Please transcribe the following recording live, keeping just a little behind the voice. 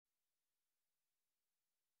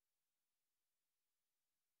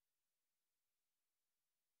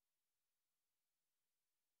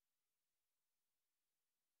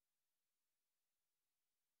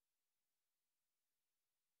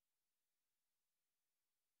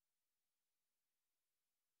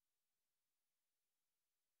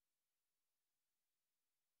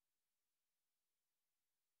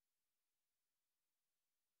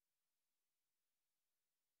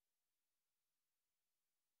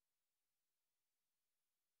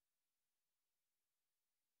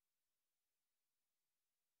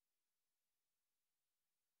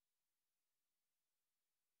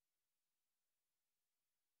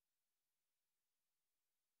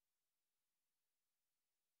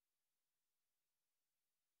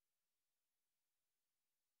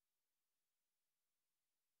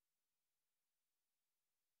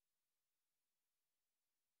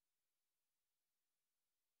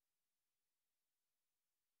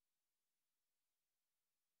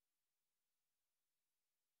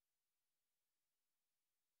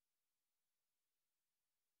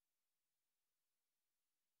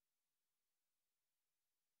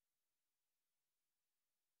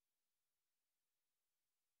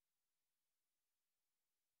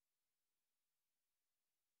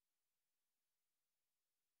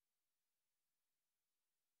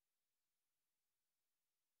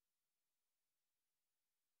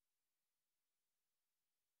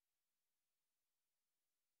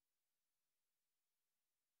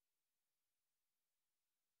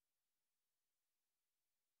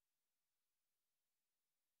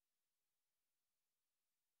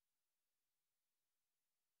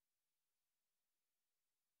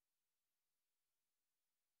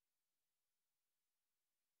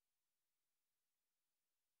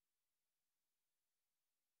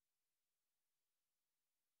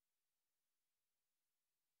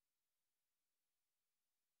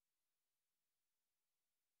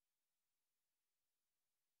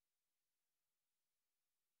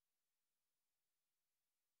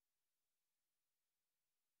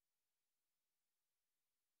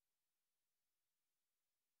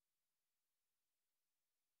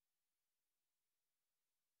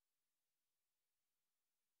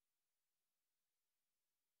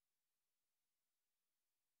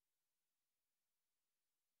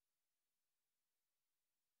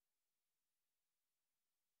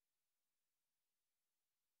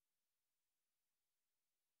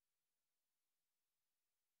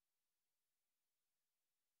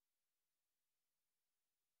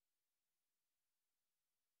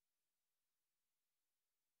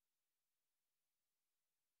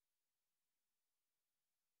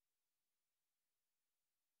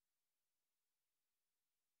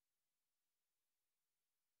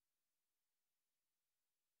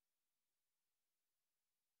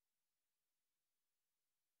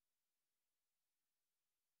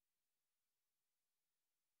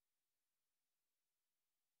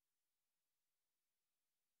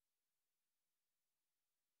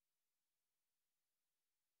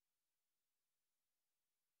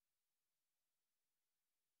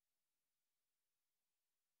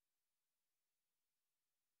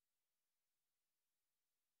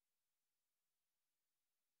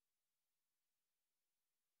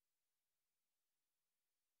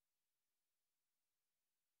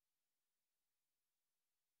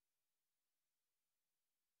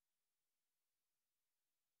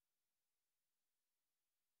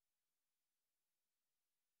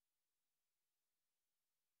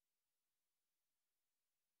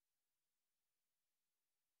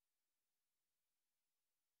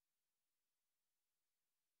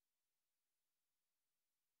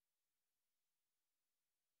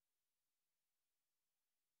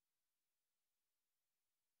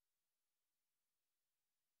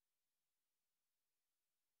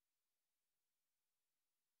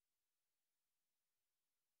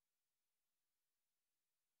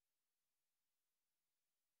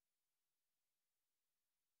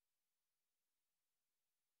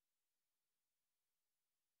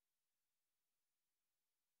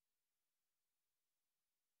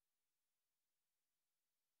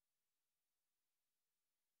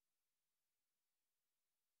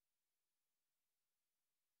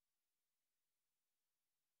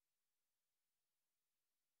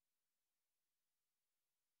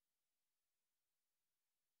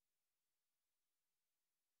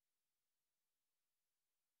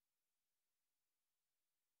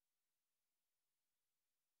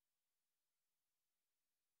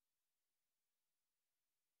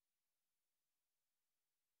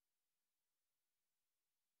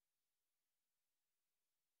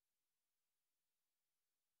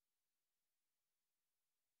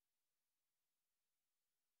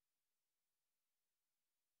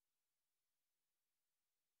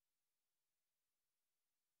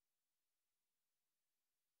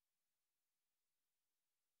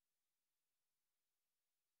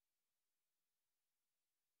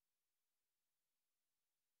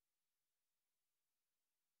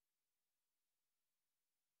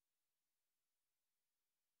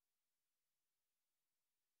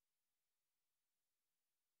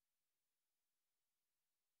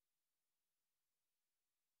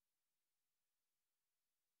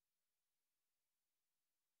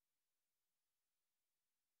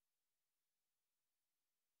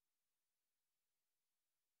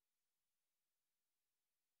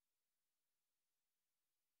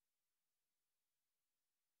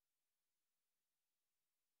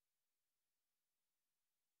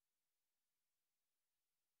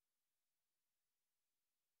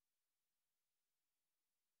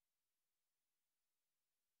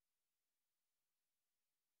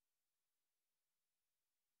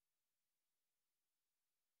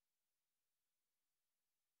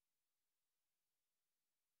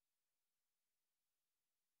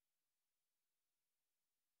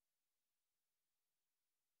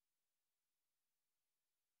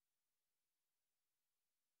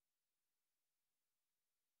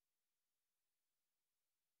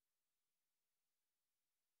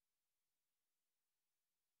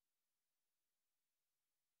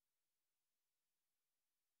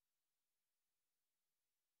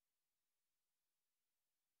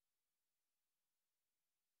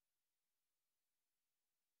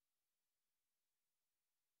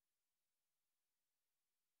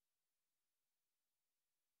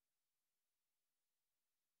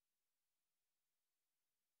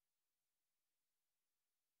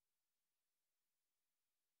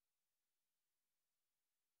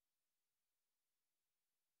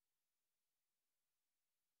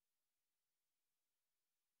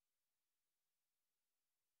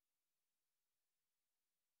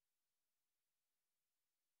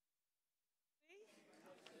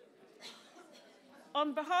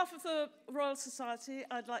On behalf of the Royal Society,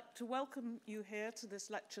 I'd like to welcome you here to this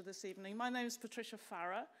lecture this evening. My name is Patricia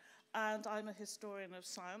Farrer, and I'm a historian of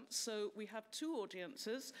science. So we have two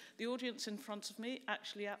audiences. The audience in front of me,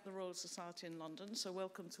 actually at the Royal Society in London, so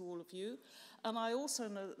welcome to all of you. And I also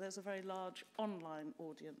know that there's a very large online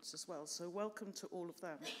audience as well, so welcome to all of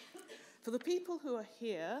them. For the people who are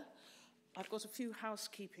here, I've got a few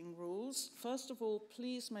housekeeping rules. First of all,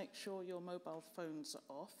 please make sure your mobile phones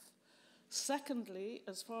are off. Secondly,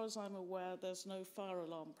 as far as I'm aware, there's no fire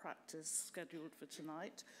alarm practice scheduled for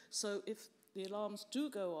tonight. So if the alarms do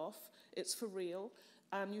go off, it's for real,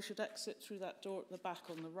 and you should exit through that door at the back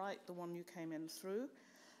on the right, the one you came in through.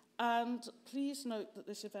 And please note that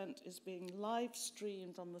this event is being live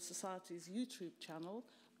streamed on the Society's YouTube channel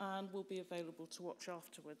and will be available to watch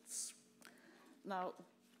afterwards. Now,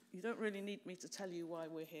 you don't really need me to tell you why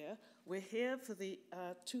we're here. We're here for the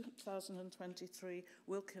 2023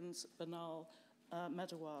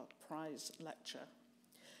 Wilkins-Bernal-Medawar Prize lecture.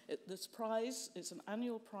 This prize is an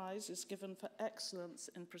annual prize, is given for excellence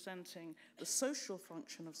in presenting the social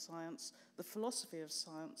function of science, the philosophy of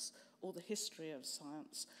science, or the history of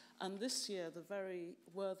science. And this year, the very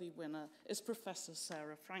worthy winner is Professor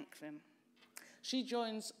Sarah Franklin. She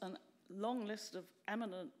joins a long list of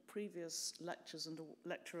eminent previous lecturers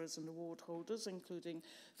and award holders, including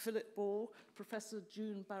Philip Ball, Professor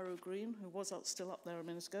June Barrow-Green, who was still up there a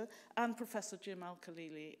minute ago, and Professor Jim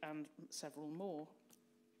Al-Khalili, and several more.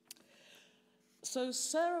 So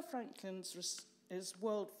Sarah Franklin is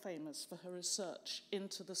world famous for her research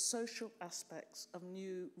into the social aspects of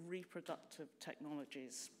new reproductive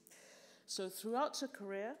technologies. So throughout her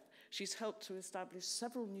career, she's helped to establish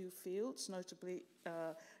several new fields, notably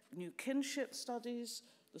new kinship studies,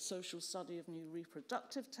 the social study of new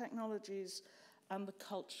reproductive technologies, and the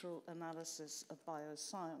cultural analysis of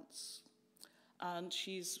bioscience. And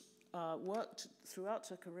she's worked throughout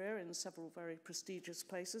her career in several very prestigious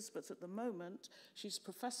places, but at the moment, she's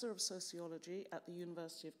Professor of Sociology at the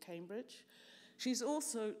University of Cambridge. She's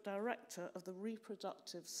also Director of the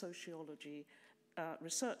Reproductive Sociology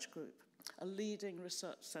Research Group, a leading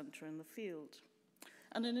research centre in the field.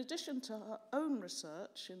 And in addition to her own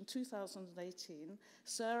research, in 2018,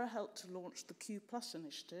 Sarah helped to launch the Q+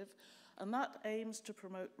 initiative, and that aims to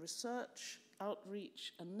promote research,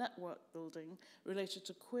 outreach, and network building related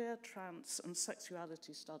to queer, trans, and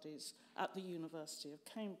sexuality studies at the University of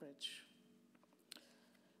Cambridge.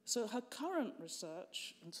 So her current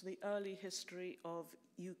research into the early history of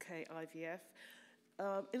UK IVF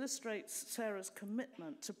illustrates Sarah's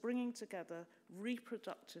commitment to bringing together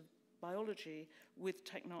reproductive biology with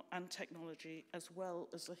technology, as well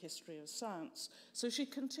as the history of science. So she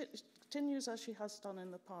continues, as she has done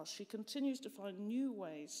in the past, she continues to find new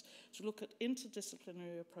ways to look at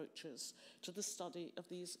interdisciplinary approaches to the study of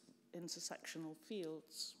these intersectional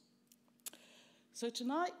fields. So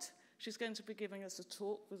tonight, she's going to be giving us a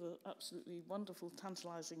talk with an absolutely wonderful,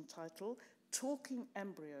 tantalizing title, Talking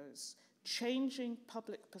Embryos, Changing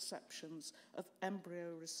Public Perceptions of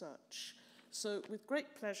Embryo Research. So with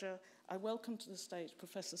great pleasure, I welcome to the stage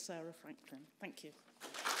Professor Sarah Franklin. Thank you.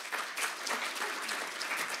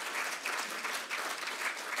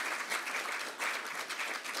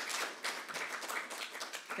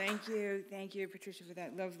 Thank you, Patricia, for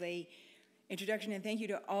that lovely introduction, and thank you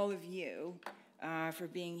to all of you for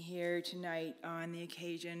being here tonight on the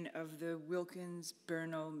occasion of the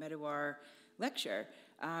Wilkins-Bernal-Medawar lecture,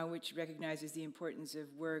 which recognizes the importance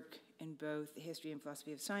of work in both the history and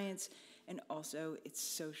philosophy of science and also its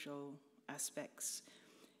social aspects.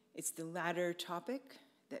 It's the latter topic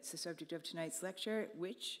that's the subject of tonight's lecture,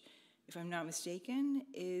 which, if I'm not mistaken,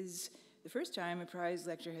 is the first time a prize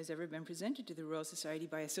lecture has ever been presented to the Royal Society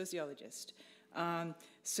by a sociologist.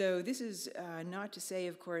 So this is not to say,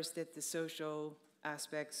 of course, that the social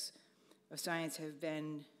aspects of science have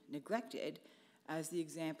been neglected, as the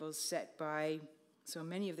examples set by so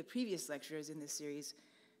many of the previous lecturers in this series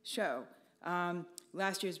show.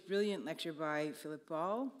 Last year's brilliant lecture by Philip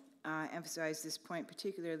Ball emphasized this point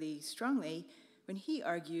particularly strongly when he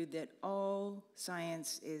argued that all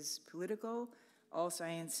science is political, all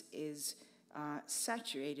science is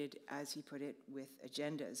saturated, as he put it, with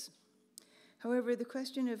agendas. However, the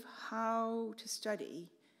question of how to study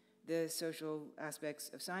the social aspects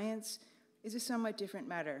of science is a somewhat different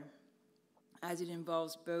matter, as it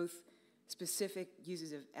involves both specific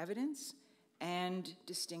uses of evidence and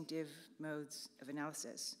distinctive modes of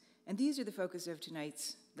analysis. And these are the focus of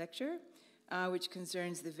tonight's lecture, which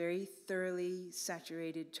concerns the very thoroughly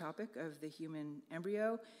saturated topic of the human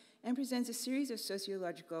embryo and presents a series of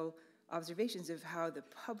sociological observations of how the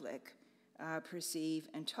public perceive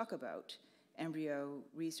and talk about embryo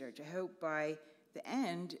research. I hope by the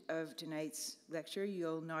end of tonight's lecture,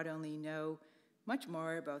 you'll not only know much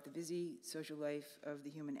more about the busy social life of the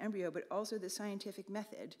human embryo, but also the scientific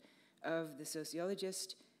method of the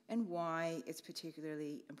sociologist and why it's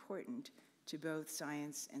particularly important to both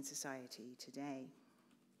science and society today.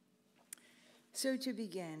 So to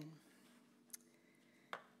begin,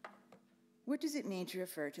 what does it mean to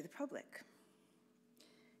refer to the public?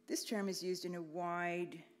 This term is used in a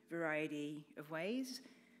wide variety of ways,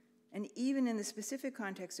 and even in the specific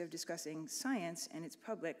context of discussing science and its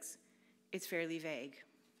publics, it's fairly vague.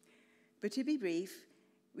 But to be brief,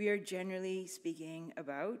 we are generally speaking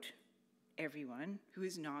about everyone who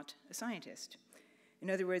is not a scientist. In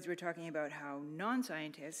other words, we're talking about how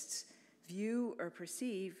non-scientists view or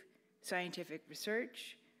perceive scientific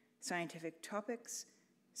research, scientific topics,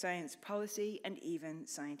 science policy, and even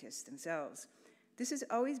scientists themselves. This has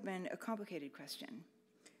always been a complicated question,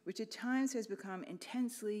 which at times has become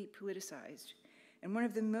intensely politicized. And one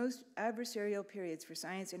of the most adversarial periods for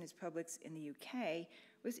science and its publics in the UK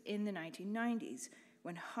was in the 1990s,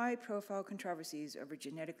 when high-profile controversies over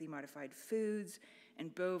genetically modified foods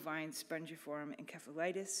and bovine spongiform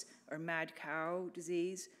encephalitis, or mad cow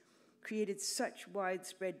disease, created such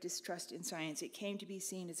widespread distrust in science, it came to be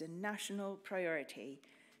seen as a national priority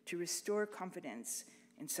to restore confidence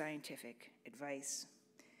in scientific advice.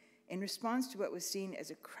 In response to what was seen as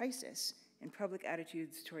a crisis in public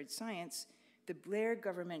attitudes towards science, the Blair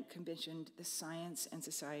government commissioned the Science and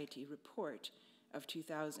Society Report of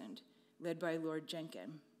 2000, led by Lord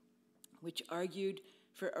Jenkin, which argued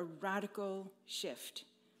for a radical shift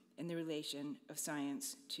in the relation of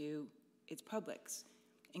science to its publics.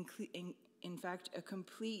 In fact, a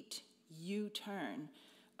complete U-turn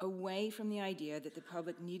away from the idea that the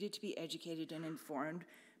public needed to be educated and informed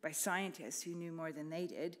by scientists who knew more than they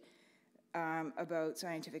did about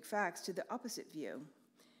scientific facts, to the opposite view,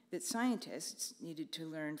 that scientists needed to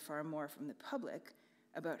learn far more from the public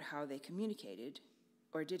about how they communicated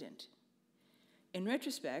or didn't. In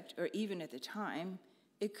retrospect, or even at the time,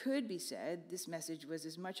 it could be said this message was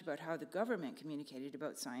as much about how the government communicated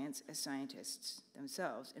about science as scientists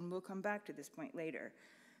themselves, and we'll come back to this point later.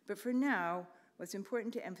 But for now, what's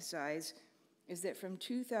important to emphasize is that from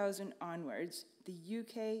 2000 onwards, the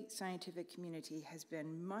UK scientific community has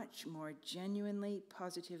been much more genuinely,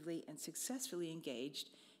 positively, and successfully engaged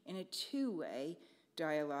in a two-way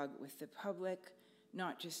dialogue with the public,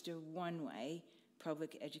 not just a one-way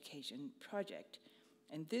public education project.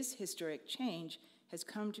 And this historic change has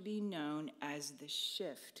come to be known as the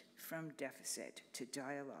shift from deficit to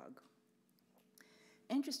dialogue.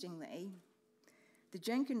 Interestingly, the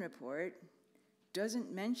Jenkin report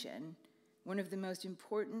doesn't mention one of the most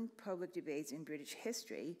important public debates in British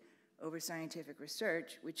history over scientific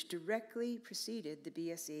research, which directly preceded the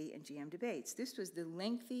BSc and GM debates. This was the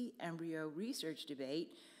lengthy embryo research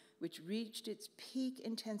debate, which reached its peak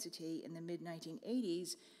intensity in the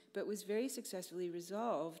mid-1980s, but was very successfully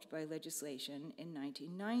resolved by legislation in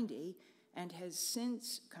 1990 and has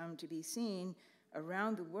since come to be seen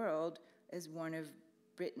around the world as one of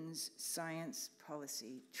Britain's science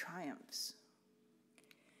policy triumphs.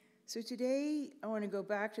 So today, I want to go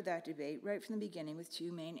back to that debate right from the beginning with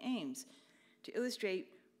two main aims: to illustrate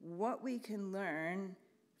what we can learn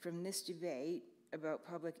from this debate about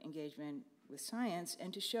public engagement with science,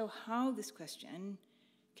 and to show how this question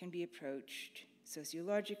can be approached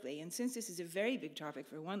sociologically. And since this is a very big topic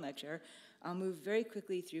for one lecture, I'll move very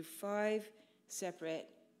quickly through 5 separate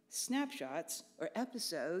snapshots or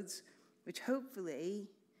episodes, which hopefully,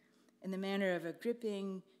 in the manner of a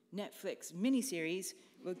gripping Netflix miniseries,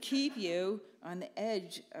 will keep you on the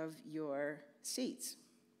edge of your seats.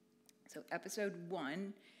 So episode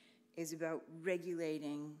 1 is about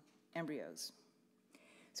regulating embryos.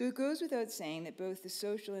 So it goes without saying that both the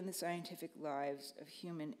social and the scientific lives of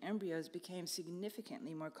human embryos became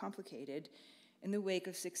significantly more complicated in the wake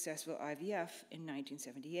of successful IVF in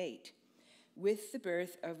 1978. With the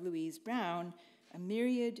birth of Louise Brown, a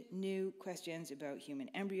myriad new questions about human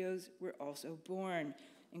embryos were also born,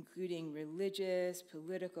 including religious,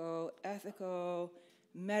 political, ethical,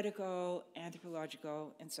 medical,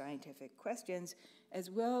 anthropological, and scientific questions, as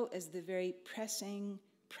well as the very pressing,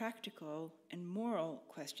 practical, and moral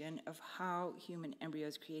question of how human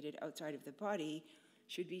embryos created outside of the body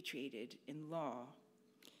should be treated in law.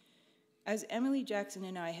 As Emily Jackson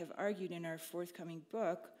and I have argued in our forthcoming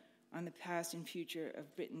book on the past and future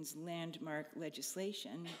of Britain's landmark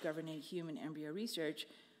legislation governing human embryo research,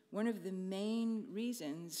 one of the main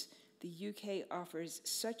reasons the UK offers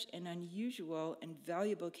such an unusual and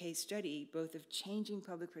valuable case study, both of changing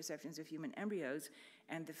public perceptions of human embryos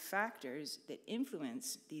and the factors that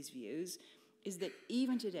influence these views, is that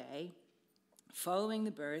even today, Following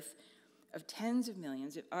the birth of tens of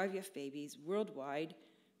millions of IVF babies worldwide,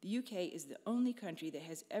 the UK is the only country that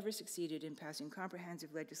has ever succeeded in passing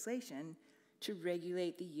comprehensive legislation to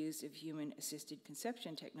regulate the use of human-assisted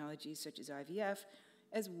conception technologies such as IVF,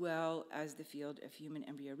 as well as the field of human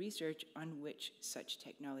embryo research on which such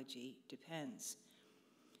technology depends.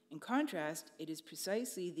 In contrast, it is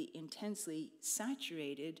precisely the intensely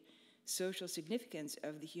saturated social significance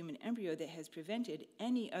of the human embryo that has prevented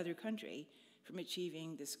any other country from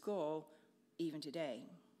achieving this goal even today.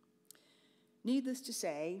 Needless to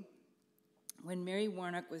say, when Mary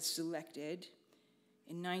Warnock was selected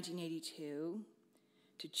in 1982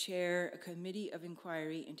 to chair a committee of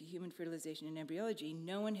inquiry into human fertilization and embryology,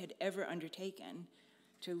 no one had ever undertaken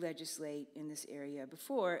to legislate in this area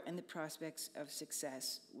before, and the prospects of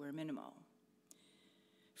success were minimal.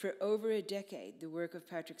 For over a decade, the work of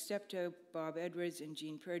Patrick Steptoe, Bob Edwards, and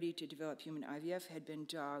Jean Purdy to develop human IVF had been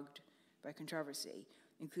dogged by controversy,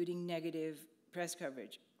 including negative press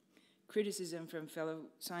coverage, criticism from fellow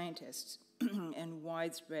scientists, and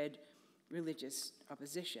widespread religious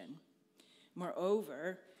opposition.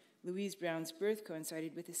 Moreover, Louise Brown's birth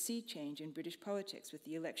coincided with a sea change in British politics with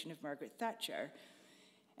the election of Margaret Thatcher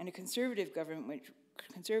and a conservative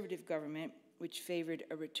government which favored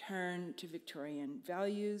a return to Victorian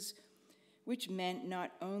values, which meant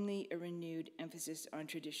not only a renewed emphasis on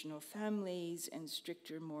traditional families and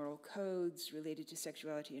stricter moral codes related to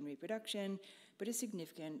sexuality and reproduction, but a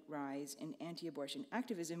significant rise in anti-abortion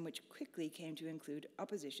activism, which quickly came to include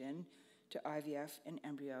opposition to IVF and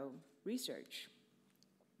embryo research.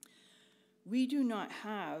 We do not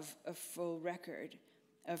have a full record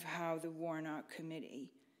of how the Warnock Committee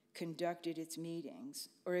conducted its meetings,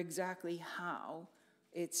 or exactly how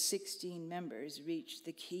its 16 members reached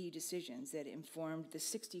the key decisions that informed the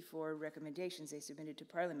 64 recommendations they submitted to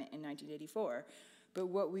Parliament in 1984. But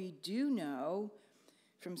what we do know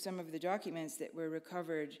from some of the documents that were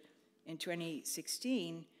recovered in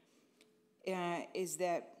 2016 is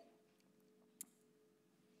that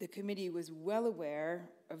the committee was well aware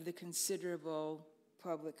of the considerable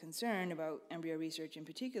public concern about embryo research in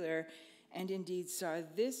particular, and indeed saw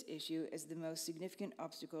this issue as the most significant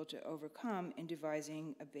obstacle to overcome in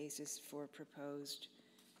devising a basis for proposed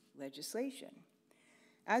legislation.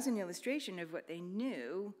 As an illustration of what they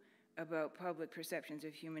knew about public perceptions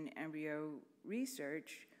of human embryo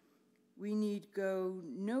research, we need go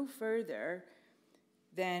no further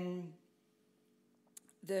than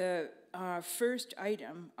the first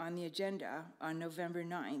item on the agenda on November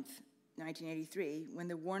 9th, 1983, when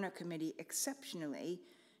the Warnock Committee exceptionally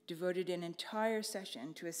devoted an entire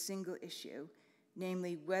session to a single issue,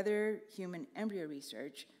 namely whether human embryo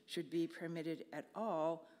research should be permitted at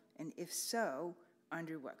all, and if so,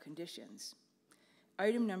 under what conditions.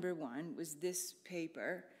 Item number 1 was this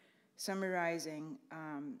paper summarizing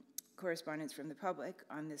correspondence from the public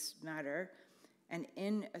on this matter, and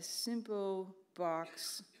in a simple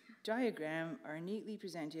box diagram are neatly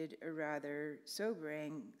presented a rather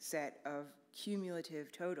sobering set of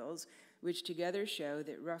cumulative totals, which together show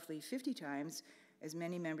that roughly 50 times as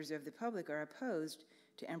many members of the public are opposed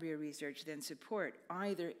to embryo research than support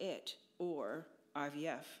either it or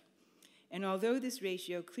IVF. And although this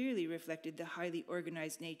ratio clearly reflected the highly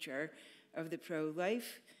organized nature of the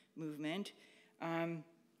pro-life movement,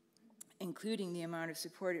 including the amount of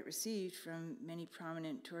support it received from many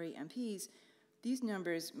prominent Tory MPs, these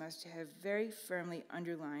numbers must have very firmly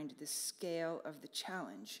underlined the scale of the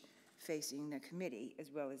challenge facing the committee as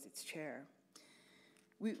well as its chair.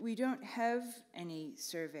 We don't have any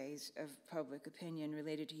surveys of public opinion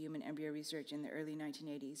related to human embryo research in the early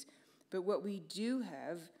 1980s, but what we do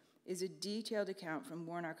have is a detailed account from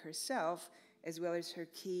Warnock herself, as well as her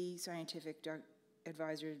key scientific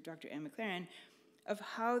advisor, Dr. Anne McLaren, of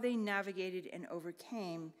how they navigated and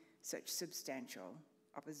overcame such substantial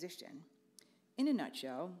opposition. In a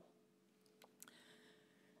nutshell,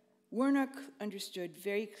 Warnock understood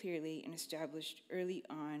very clearly and established early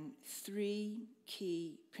on 3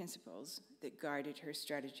 key principles that guided her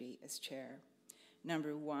strategy as chair.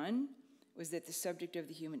 Number 1 was that the subject of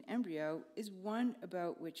the human embryo is one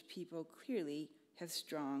about which people clearly have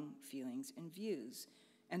strong feelings and views,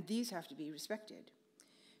 and these have to be respected.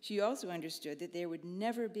 She also understood that there would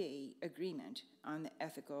never be agreement on the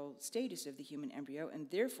ethical status of the human embryo, and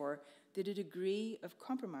therefore that a degree of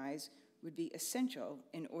compromise would be essential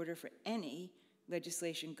in order for any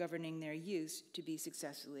legislation governing their use to be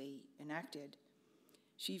successfully enacted.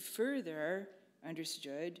 She further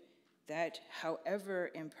understood that,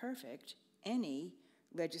 however imperfect, any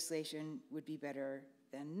legislation would be better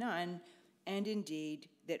than none, and indeed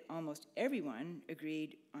that almost everyone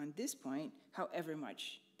agreed on this point, however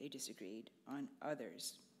much they disagreed on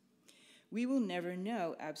others. We will never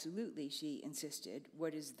know absolutely, she insisted,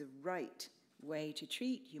 what is the right way to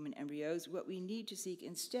treat human embryos. What we need to seek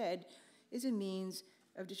instead is a means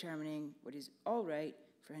of determining what is all right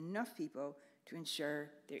for enough people to ensure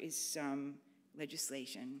there is some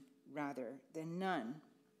legislation rather than none.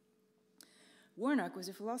 Warnock was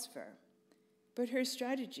a philosopher, but her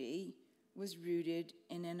strategy was rooted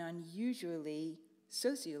in an unusually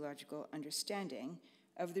sociological understanding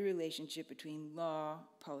of the relationship between law,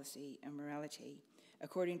 policy, and morality.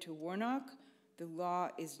 According to Warnock, the law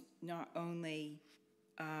is not only,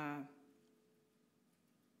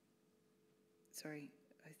 sorry,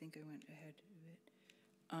 I think I went ahead of it.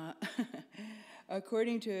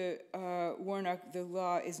 According to Warnock, the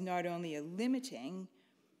law is not only a limiting,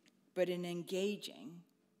 but an engaging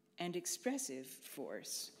and expressive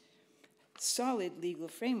force. Solid legal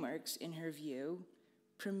frameworks, in her view,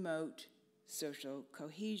 promote social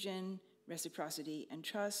cohesion, reciprocity, and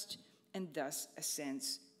trust, and thus a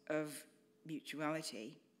sense of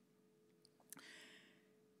mutuality.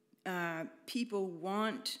 People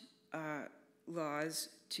want laws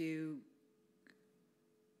to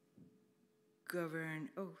govern,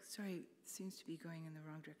 oh, sorry, it seems to be going in the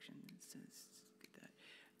wrong direction.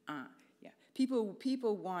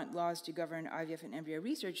 People want laws to govern IVF and embryo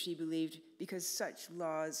research, she believed, because such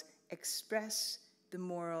laws express the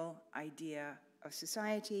moral idea of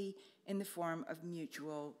society in the form of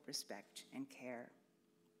mutual respect and care.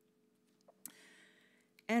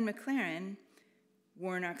 Anne McLaren,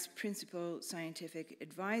 Warnock's principal scientific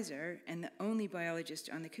advisor and the only biologist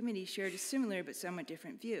on the committee, shared a similar but somewhat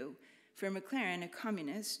different view. For McLaren, a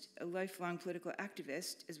communist, a lifelong political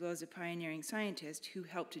activist, as well as a pioneering scientist who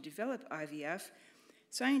helped to develop IVF,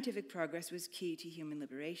 scientific progress was key to human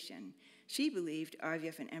liberation. She believed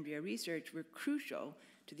IVF and embryo research were crucial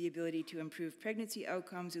to the ability to improve pregnancy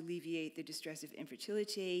outcomes, alleviate the distress of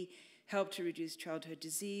infertility, help to reduce childhood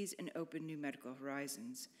disease, and open new medical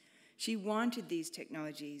horizons. She wanted these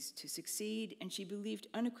technologies to succeed, and she believed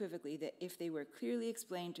unequivocally that if they were clearly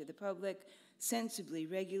explained to the public, sensibly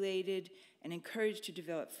regulated, and encouraged to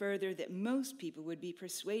develop further, that most people would be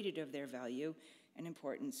persuaded of their value and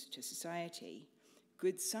importance to society.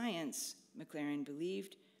 Good science, McLaren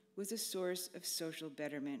believed, was a source of social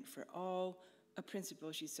betterment for all, a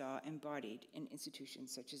principle she saw embodied in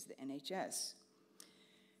institutions such as the NHS.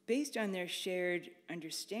 Based on their shared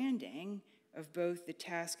understanding of both the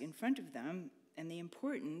task in front of them and the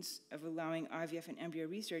importance of allowing IVF and embryo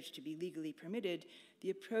research to be legally permitted, the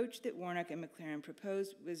approach that Warnock and McLaren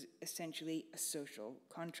proposed was essentially a social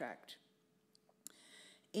contract.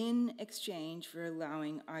 In exchange for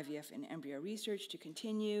allowing IVF and embryo research to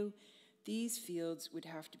continue, these fields would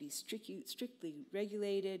have to be strictly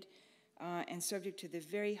regulated and subject to the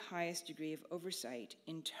very highest degree of oversight.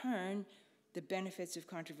 In turn, the benefits of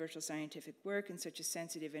controversial scientific work in such a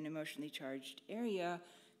sensitive and emotionally charged area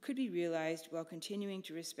could be realized while continuing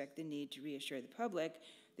to respect the need to reassure the public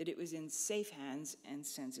that it was in safe hands and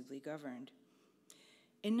sensibly governed.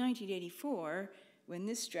 In 1984, when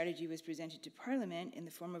this strategy was presented to Parliament in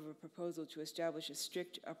the form of a proposal to establish a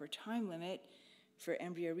strict upper time limit for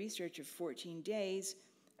embryo research of 14 days,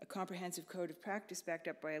 a comprehensive code of practice backed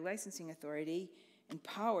up by a licensing authority, and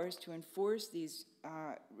powers to enforce these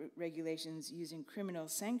regulations using criminal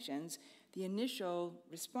sanctions, the initial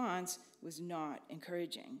response was not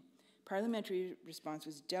encouraging. Parliamentary response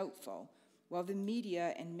was doubtful, while the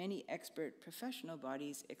media and many expert professional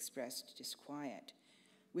bodies expressed disquiet.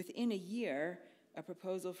 Within a year, a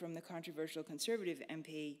proposal from the controversial Conservative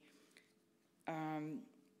MP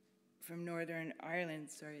from Northern Ireland,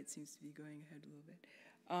 sorry, it seems to be going ahead a little bit,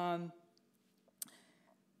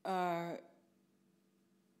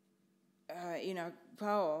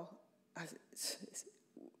 Powell,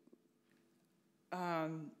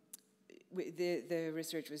 the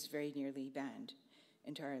research was very nearly banned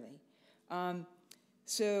entirely.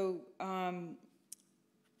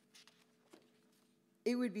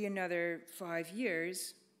 It would be another 5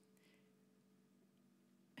 years.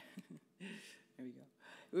 There we go.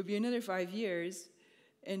 It would be another 5 years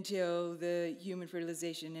until the Human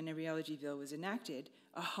Fertilization and Embryology Bill was enacted,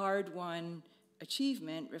 a hard-won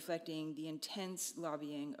achievement reflecting the intense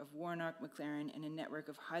lobbying of Warnock, McLaren, and a network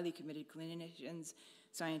of highly committed clinicians,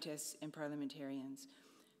 scientists, and parliamentarians.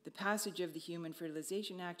 The passage of the Human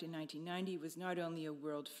Fertilization Act in 1990 was not only a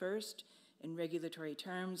world first in regulatory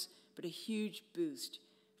terms, but a huge boost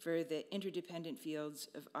for the interdependent fields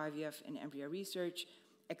of IVF and embryo research,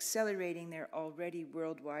 accelerating their already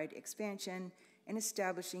worldwide expansion and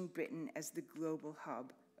establishing Britain as the global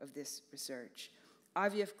hub of this research.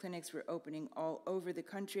 IVF clinics were opening all over the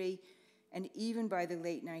country, and even by the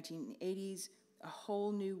late 1980s, a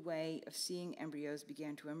whole new way of seeing embryos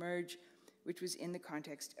began to emerge, which was in the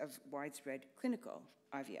context of widespread clinical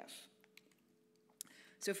IVF.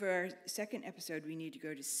 So for our second episode, we need to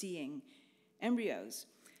go to seeing embryos.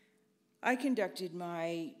 I conducted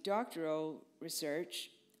my doctoral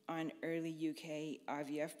research on early UK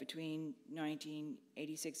IVF between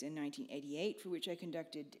 1986 and 1988, for which I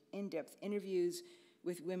conducted in-depth interviews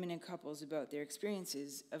with women and couples about their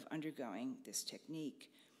experiences of undergoing this technique.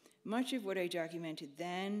 Much of what I documented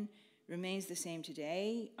then remains the same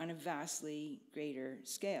today on a vastly greater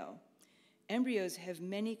scale. Embryos have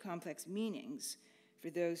many complex meanings for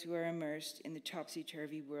those who are immersed in the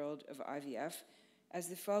topsy-turvy world of IVF, as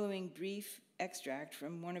the following brief extract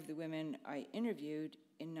from one of the women I interviewed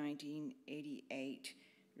in 1988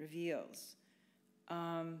 reveals.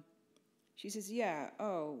 She says, yeah,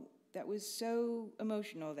 oh, that was so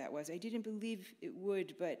emotional, that was. I didn't believe it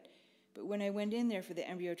would, but when I went in there for the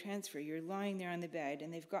embryo transfer, you're lying there on the bed,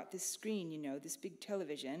 and they've got this screen, you know, this big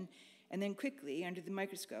television, and then quickly, under the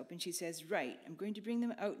microscope, and she says, right, I'm going to bring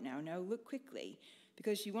them out now. Now look quickly,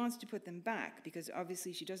 because she wants to put them back, because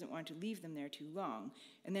obviously she doesn't want to leave them there too long.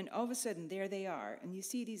 And then all of a sudden, there they are, and you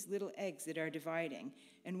see these little eggs that are dividing.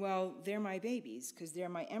 And well, they're my babies, because they're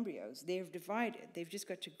my embryos. They've divided. They've just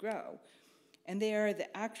got to grow. And they are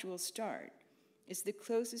the actual start. It's the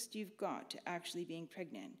closest you've got to actually being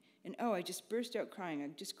pregnant. And oh, I just burst out crying. I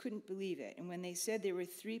just couldn't believe it. And when they said there were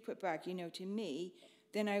 3 put back, you know, to me,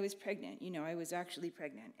 then I was pregnant. You know, I was actually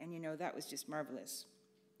pregnant. And, you know, that was just marvelous.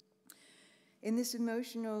 In this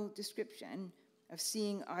emotional description of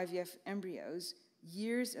seeing IVF embryos,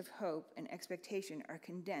 years of hope and expectation are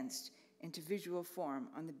condensed into visual form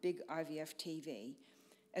on the big IVF TV,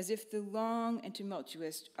 as if the long and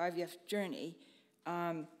tumultuous IVF journey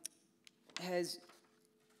has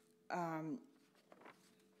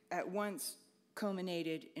at once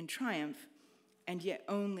culminated in triumph, and yet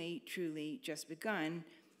only truly just begun.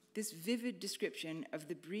 This vivid description of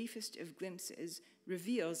the briefest of glimpses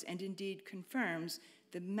reveals and indeed confirms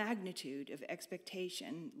the magnitude of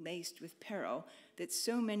expectation laced with peril that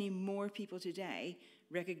so many more people today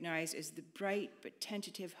recognize as the bright but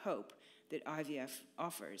tentative hope that IVF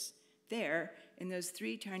offers. There, in those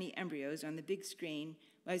 3 tiny embryos on the big screen,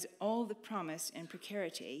 lies all the promise and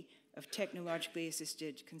precarity of technologically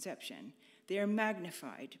assisted conception. They are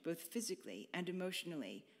magnified both physically and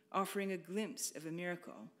emotionally, offering a glimpse of a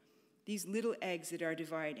miracle. These little eggs that are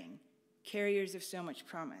dividing, carriers of so much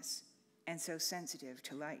promise, and so sensitive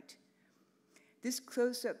to light. This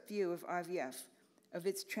close-up view of IVF, of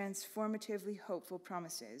its transformatively hopeful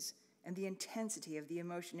promises, and the intensity of the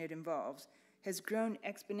emotion it involves, has grown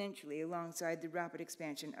exponentially alongside the rapid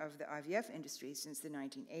expansion of the IVF industry since the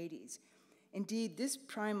 1980s. Indeed, this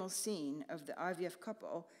primal scene of the IVF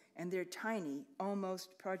couple and their tiny,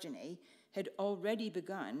 almost progeny had already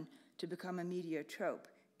begun to become a media trope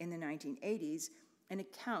in the 1980s, and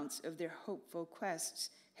accounts of their hopeful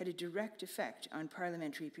quests had a direct effect on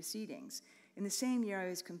parliamentary proceedings. In the same year I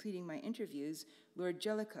was completing my interviews, Lord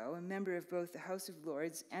Jellicoe, a member of both the House of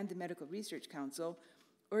Lords and the Medical Research Council,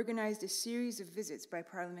 organized a series of visits by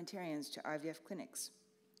parliamentarians to IVF clinics.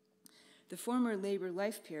 The former Labour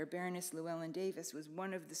life peer, Baroness Llewellyn Davis, was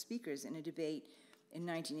one of the speakers in a debate in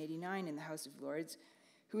 1989 in the House of Lords,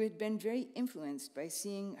 who had been very influenced by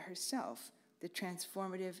seeing herself the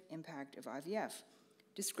transformative impact of IVF.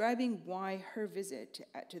 Describing why her visit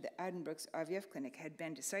to the Addenbrooke's IVF clinic had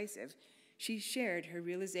been decisive, she shared her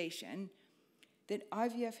realization that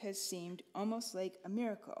IVF has seemed almost like a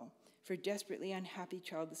miracle for desperately unhappy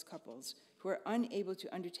childless couples who are unable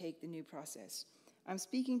to undertake the new process. I'm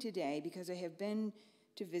speaking today because I have been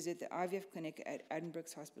to visit the IVF clinic at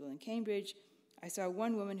Addenbrooke's Hospital in Cambridge. I saw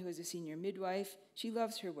one woman who is a senior midwife. She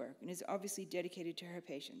loves her work and is obviously dedicated to her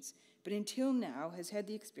patients, but until now has had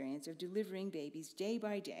the experience of delivering babies day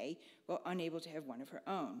by day while unable to have one of her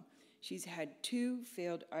own. She's had 2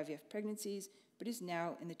 failed IVF pregnancies, but is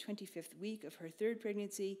now in the 25th week of her 3rd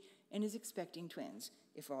pregnancy and is expecting twins,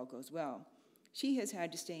 if all goes well. She has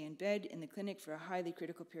had to stay in bed in the clinic for a highly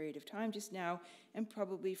critical period of time just now, and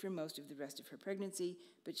probably for most of the rest of her pregnancy,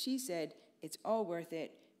 but she said, it's all worth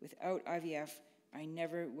it. Without IVF, I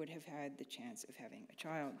never would have had the chance of having a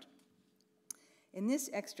child. In this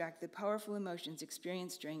extract, the powerful emotions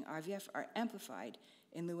experienced during IVF are amplified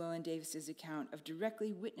in Llewellyn Davis's account of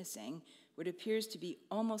directly witnessing what appears to be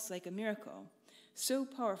almost like a miracle. So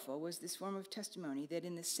powerful was this form of testimony that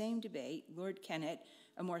in the same debate, Lord Kennet,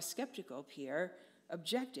 a more skeptical peer,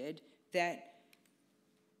 objected that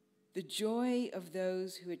the joy of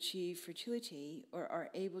those who achieve fertility or are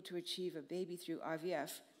able to achieve a baby through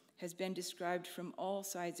IVF has been described from all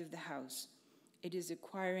sides of the house. It is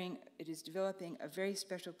developing a very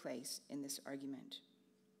special place in this argument.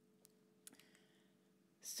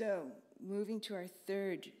 So, moving to our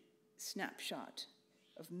third snapshot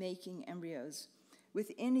of making embryos.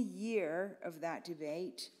 Within a year of that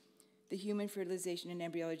debate, the Human Fertilization and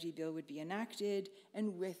Embryology Bill would be enacted,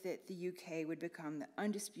 and with it, the UK would become the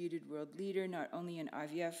undisputed world leader, not only in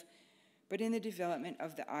IVF, but in the development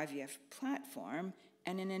of the IVF platform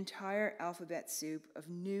and an entire alphabet soup of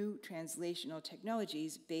new translational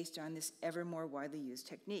technologies based on this ever more widely used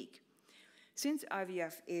technique. Since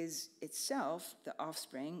IVF is itself the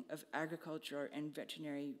offspring of agriculture and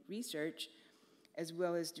veterinary research, as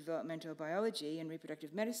well as developmental biology and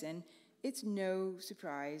reproductive medicine, it's no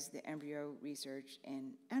surprise that embryo research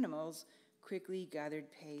in animals quickly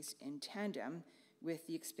gathered pace in tandem with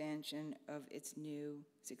the expansion of its new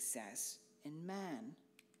success in man.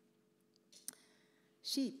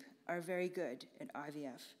 Sheep are very good at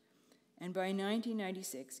IVF, and by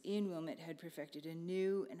 1996, Ian Wilmot had perfected a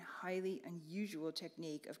new and highly unusual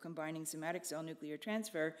technique of combining somatic cell nuclear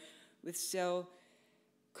transfer with cell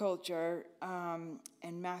culture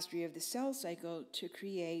and mastery of the cell cycle to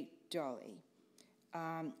create Dolly,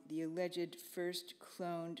 the alleged first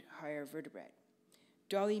cloned higher vertebrate.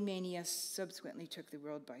 Dolly mania subsequently took the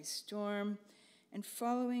world by storm, and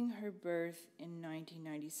following her birth in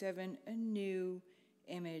 1997, a new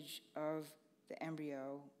image of the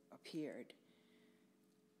embryo appeared.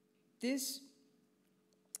 This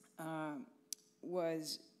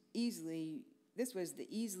was the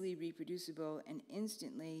easily reproducible and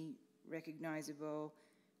instantly recognizable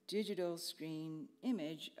digital screen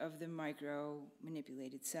image of the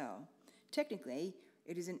micro-manipulated cell. Technically,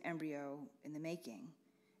 it is an embryo in the making,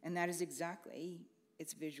 and that is exactly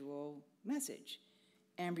its visual message.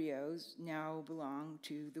 Embryos now belong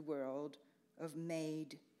to the world of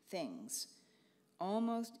made things,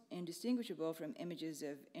 almost indistinguishable from images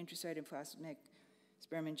of intracytoplasmic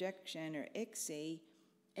sperm injection, or ICSI.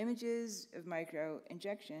 Images of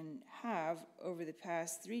microinjection have, over the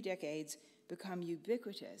past 3 decades, become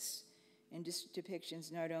ubiquitous in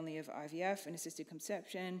depictions not only of IVF and assisted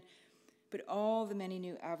conception, but all the many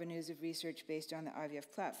new avenues of research based on the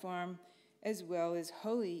IVF platform, as well as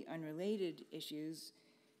wholly unrelated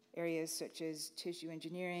areas such as tissue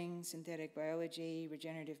engineering, synthetic biology,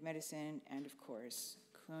 regenerative medicine, and of course,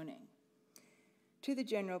 cloning. To the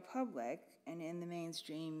general public and in the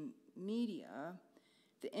mainstream media,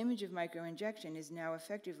 the image of microinjection is now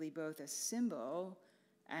effectively both a symbol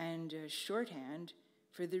and a shorthand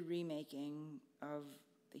for the remaking of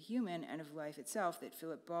the human and of life itself that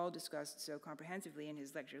Philip Ball discussed so comprehensively in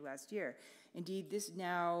his lecture last year. Indeed, this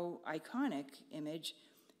now iconic image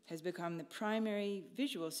has become the primary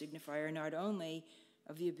visual signifier not only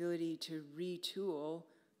of the ability to retool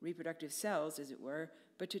reproductive cells, as it were,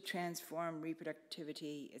 but to transform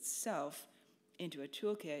reproductivity itself into a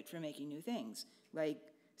toolkit for making new things, like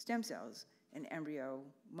stem cells and embryo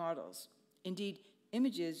models. Indeed,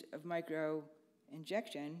 images of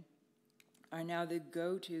microinjection are now the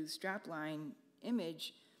go-to strapline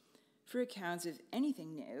image for accounts of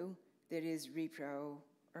anything new that is repro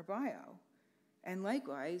or bio. And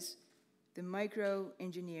likewise, the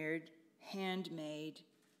micro-engineered, handmade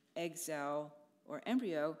egg cell or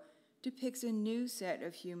embryo depicts a new set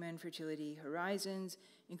of human fertility horizons,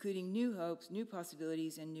 including new hopes, new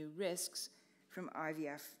possibilities, and new risks from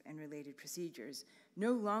IVF and related procedures.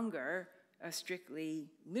 No longer a strictly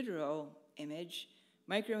literal image,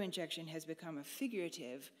 microinjection has become a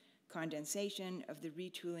figurative condensation of the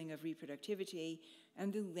retooling of reproductivity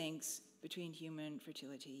and the links between human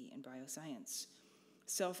fertility and bioscience.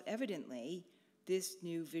 Self-evidently, this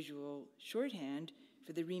new visual shorthand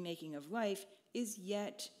for the remaking of life is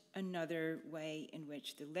yet another way in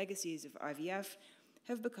which the legacies of IVF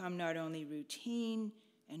have become not only routine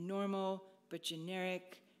and normal, but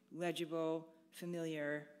generic, legible,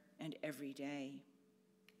 familiar, and everyday.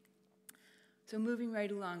 So moving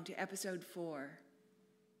right along to episode 4,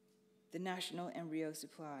 the national embryo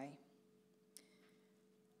supply.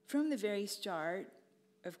 From the very start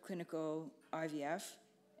of clinical IVF,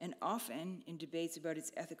 and often in debates about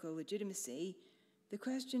its ethical legitimacy, the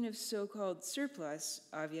question of so-called surplus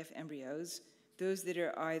IVF embryos, those that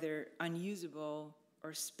are either unusable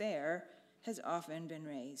or spare, has often been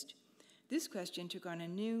raised. This question took on a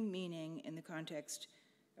new meaning in the context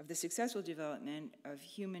of the successful development of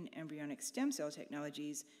human embryonic stem cell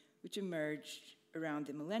technologies, which emerged around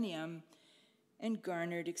the millennium and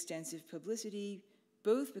garnered extensive publicity,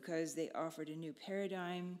 both because they offered a new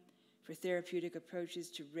paradigm for therapeutic approaches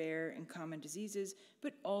to rare and common diseases,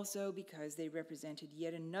 but also because they represented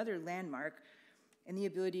yet another landmark and the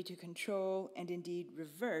ability to control and indeed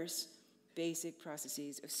reverse basic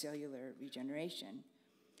processes of cellular regeneration.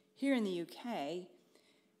 Here in the UK,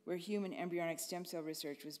 where human embryonic stem cell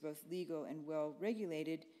research was both legal and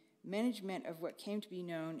well-regulated, management of what came to be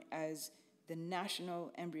known as the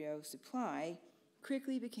national embryo supply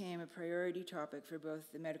quickly became a priority topic for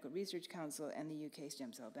both the Medical Research Council and the UK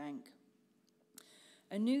Stem Cell Bank.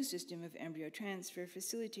 A new system of embryo transfer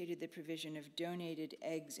facilitated the provision of donated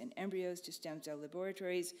eggs and embryos to stem cell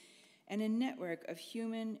laboratories, and a network of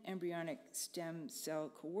human embryonic stem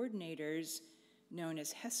cell coordinators, known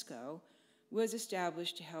as HESCO, was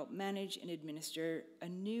established to help manage and administer a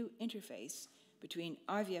new interface between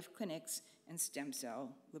IVF clinics and stem cell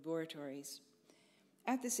laboratories.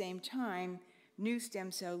 At the same time, new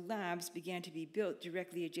stem cell labs began to be built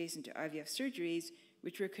directly adjacent to IVF surgeries,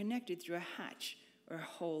 which were connected through a hatch or a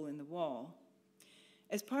hole in the wall.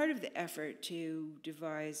 As part of the effort to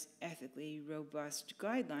devise ethically robust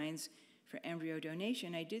guidelines for embryo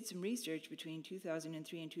donation, I did some research between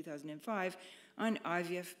 2003 and 2005 on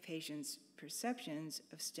IVF patients' perceptions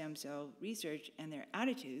of stem cell research and their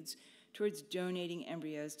attitudes towards donating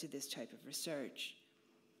embryos to this type of research.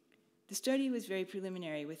 The study was very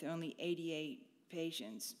preliminary, with only 88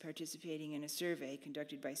 patients participating in a survey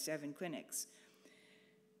conducted by 7 clinics,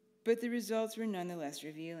 but the results were nonetheless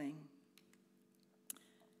revealing.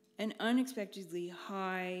 An unexpectedly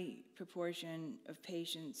high proportion of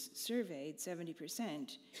patients surveyed,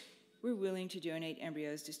 70%, were willing to donate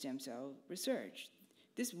embryos to stem cell research.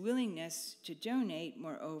 This willingness to donate,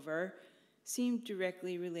 moreover, seemed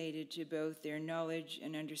directly related to both their knowledge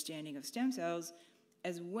and understanding of stem cells,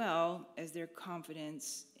 as well as their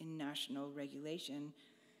confidence in national regulation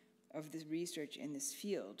of the research in this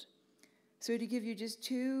field. So to give you just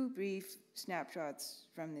 2 brief snapshots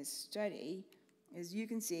from this study, as you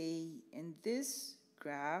can see in this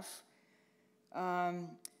graph,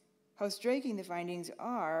 how striking the findings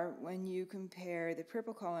are when you compare the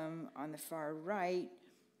purple column on the far right,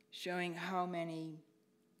 showing how many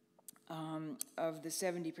of the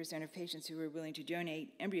 70% of patients who were willing to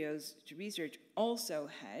donate embryos to research also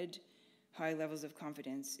had high levels of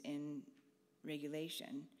confidence in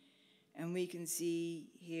regulation. And we can see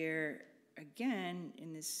here again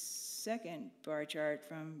in this second bar chart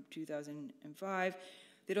from 2005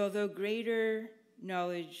 that although greater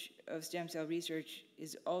knowledge of stem cell research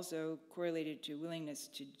is also correlated to willingness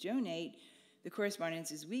to donate, the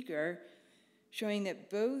correspondence is weaker, showing that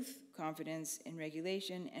both confidence in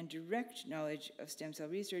regulation and direct knowledge of stem cell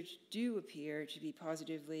research do appear to be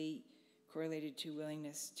positively correlated to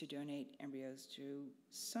willingness to donate embryos to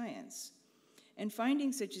science. And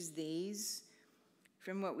findings such as these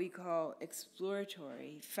from what we call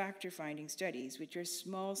exploratory factor-finding studies, which are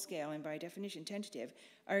small scale and by definition tentative,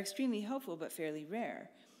 are extremely helpful but fairly rare.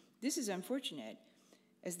 This is unfortunate,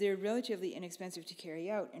 as they're relatively inexpensive to carry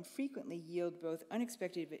out and frequently yield both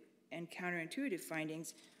unexpected and counterintuitive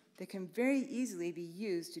findings that can very easily be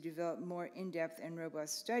used to develop more in-depth and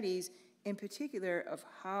robust studies, in particular of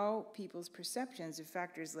how people's perceptions of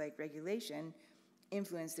factors like regulation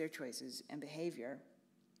influence their choices and behavior.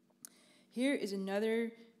 Here is another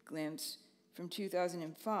glimpse from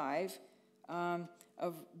 2005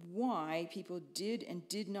 of why people did and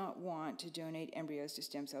did not want to donate embryos to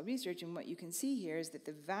stem cell research. And what you can see here is that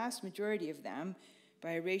the vast majority of them,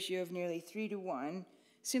 by a ratio of nearly 3-to-1,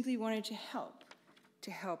 simply wanted to help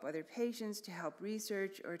other patients, to help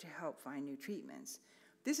research, or to help find new treatments.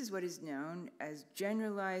 This is what is known as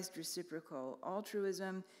generalized reciprocal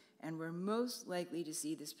altruism, and we're most likely to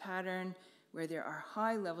see this pattern where there are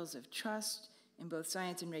high levels of trust in both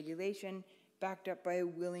science and regulation, backed up by a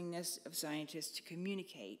willingness of scientists to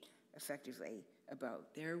communicate effectively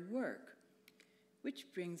about their work. Which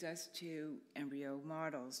brings us to embryo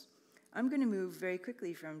models. I'm going to move very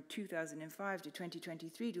quickly from 2005 to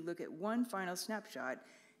 2023 to look at one final snapshot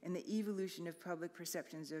in the evolution of public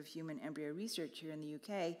perceptions of human embryo research here in the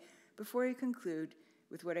UK before I conclude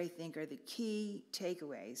with what I think are the key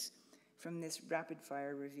takeaways from this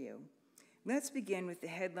rapid-fire review. Let's begin with the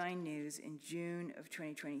headline news in June of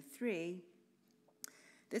 2023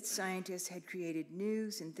 that scientists had created new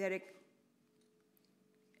synthetic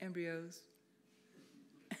embryos.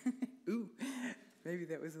 Ooh, maybe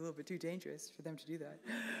that was a little bit too dangerous for them to do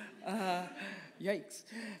that. Yikes.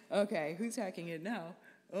 Okay, who's hacking it now?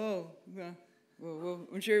 Oh, well,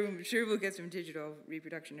 I'm sure we'll get some digital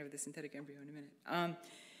reproduction of the synthetic embryo in a minute.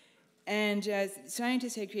 And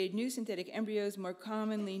scientists had created new synthetic embryos, more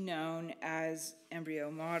commonly known as embryo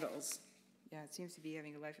models. Yeah, it seems to be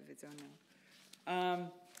having a life of its own now.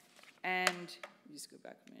 And let me just go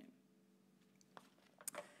back a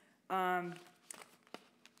minute.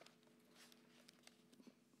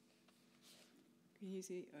 Can you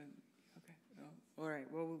see? Okay. Oh, all right.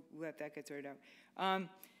 Well, we'll let that get sorted out.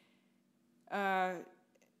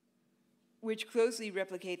 Which closely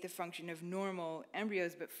replicate the function of normal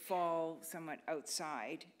embryos but fall somewhat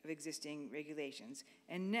outside of existing regulations.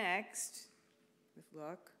 And next, let's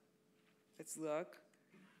look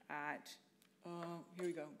at, here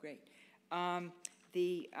we go, great.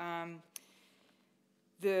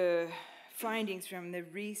 The findings from the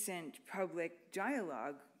recent public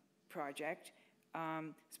dialogue project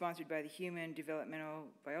sponsored by the Human Developmental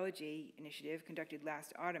Biology Initiative, conducted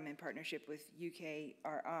last autumn in partnership with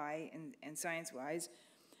UKRI and ScienceWise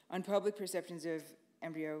on public perceptions of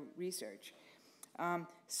embryo research.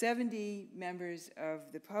 70 members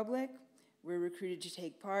of the public were recruited to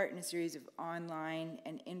take part in a series of online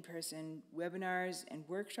and in-person webinars and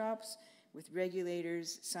workshops with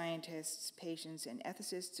regulators, scientists, patients, and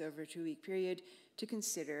ethicists over a 2-week period to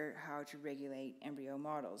consider how to regulate embryo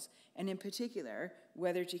models, and in particular,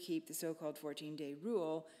 whether to keep the so-called 14-day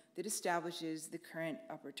rule that establishes the current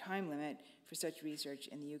upper time limit for such research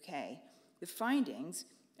in the UK. The findings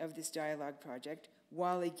of this dialogue project,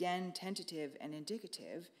 while again tentative and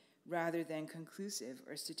indicative, rather than conclusive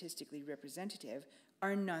or statistically representative,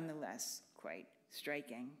 are nonetheless quite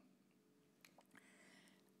striking.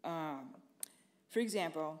 For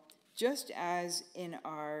example, just as in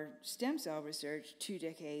our stem cell research 2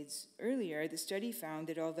 decades earlier, the study found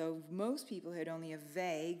that although most people had only a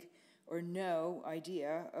vague or no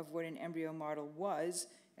idea of what an embryo model was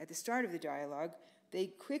at the start of the dialogue, they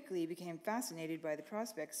quickly became fascinated by the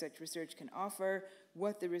prospects such research can offer,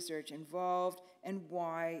 what the research involved, and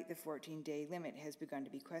why the 14-day limit has begun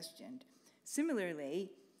to be questioned. Similarly,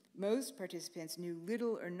 most participants knew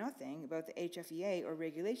little or nothing about the HFEA or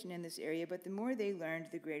regulation in this area, but the more they learned,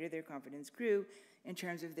 the greater their confidence grew in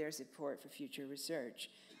terms of their support for future research.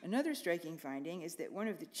 Another striking finding is that one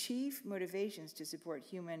of the chief motivations to support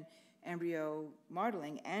human embryo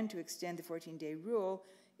modeling and to extend the 14-day rule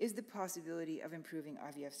is the possibility of improving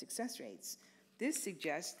IVF success rates. This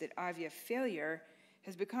suggests that IVF failure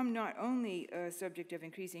has become not only a subject of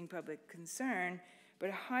increasing public concern, but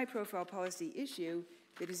a high-profile policy issue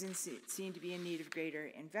that is seen to be in need of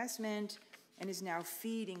greater investment and is now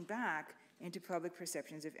feeding back into public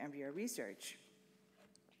perceptions of embryo research.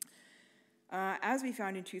 As we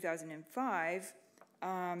found in 2005,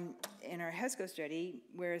 in our HESCO study,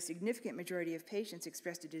 where a significant majority of patients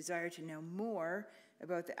expressed a desire to know more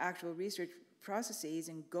about the actual research processes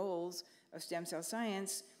and goals of stem cell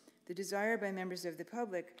science, the desire by members of the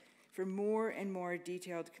public for more and more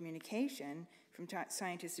detailed communication from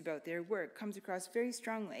scientists about their work comes across very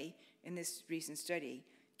strongly in this recent study.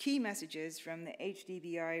 Key messages from the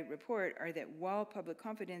HDBI report are that while public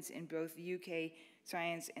confidence in both the UK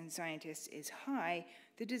science and scientists is high,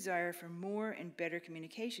 the desire for more and better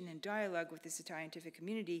communication and dialogue with the scientific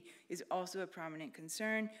community is also a prominent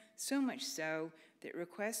concern, so much so that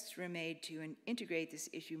requests were made to integrate this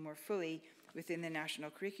issue more fully within the national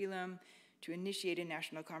curriculum, to initiate a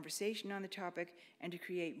national conversation on the topic, and to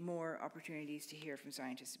create more opportunities to hear from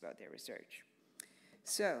scientists about their research.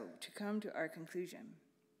 So, to come to our conclusion.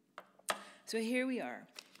 So here we are.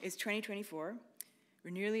 It's 2024. We're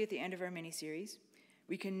nearly at the end of our mini-series.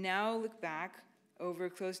 We can now look back over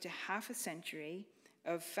close to half a century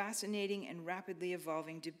of fascinating and rapidly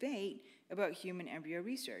evolving debate about human embryo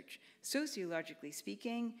research. Sociologically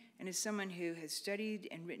speaking, and as someone who has studied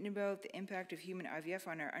and written about the impact of human IVF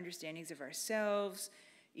on our understandings of ourselves,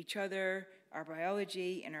 each other, our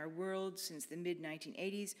biology, and our world since the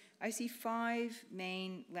mid-1980s, I see 5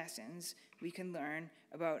 main lessons we can learn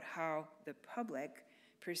about how the public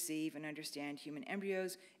perceive and understand human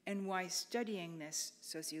embryos and why studying this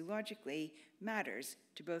sociologically matters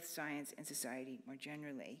to both science and society more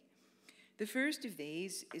generally. The first of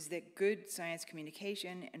these is that good science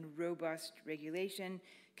communication and robust regulation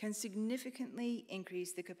can significantly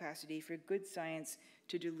increase the capacity for good science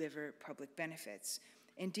to deliver public benefits.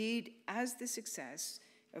 Indeed, as the success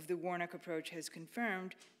of the Warnock approach has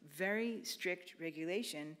confirmed, very strict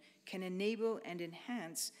regulation can enable and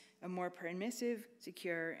enhance a more permissive,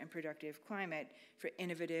 secure, and productive climate for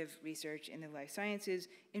innovative research in the life sciences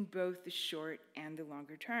in both the short and the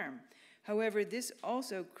longer term. However, this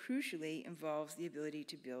also crucially involves the ability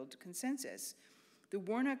to build consensus. The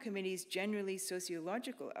Warnock Committee's generally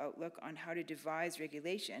sociological outlook on how to devise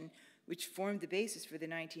regulation, which formed the basis for the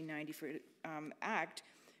 1994 Act,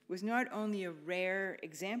 was not only a rare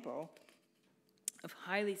example of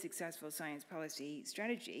highly successful science policy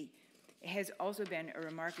strategy, it has also been a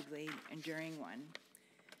remarkably enduring one.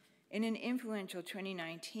 In an influential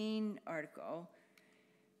 2019 article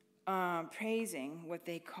praising what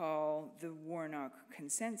they call the Warnock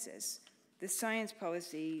consensus, the science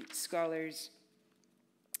policy scholars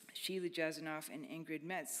Sheila Jasanoff and Ingrid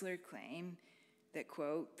Metzler claim that,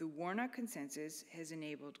 quote, the Warnock Consensus has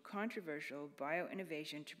enabled controversial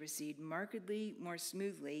bioinnovation to proceed markedly more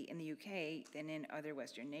smoothly in the UK than in other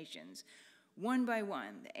Western nations. One by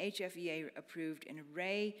one, the HFEA approved an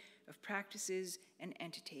array of practices and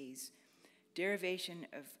entities, derivation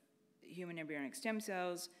of human embryonic stem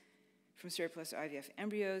cells from surplus IVF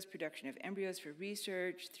embryos, production of embryos for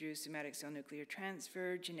research through somatic cell nuclear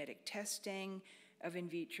transfer, genetic testing of in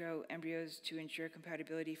vitro embryos to ensure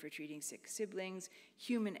compatibility for treating sick siblings,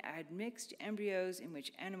 human admixed embryos in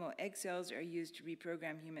which animal egg cells are used to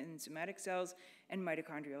reprogram human somatic cells, and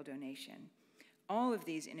mitochondrial donation. All of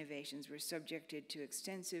these innovations were subjected to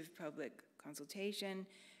extensive public consultation.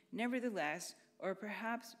 Nevertheless, or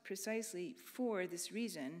perhaps precisely for this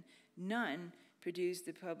reason, none produced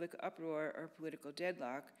the public uproar or political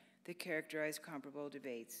deadlock that characterized comparable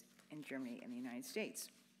debates in Germany and the United States.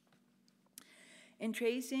 In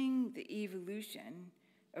tracing the evolution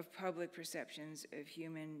of public perceptions of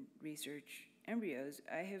human research embryos,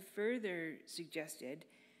 I have further suggested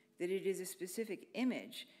that it is a specific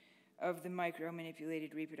image of the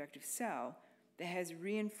micro-manipulated reproductive cell that has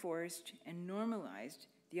reinforced and normalized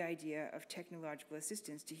the idea of technological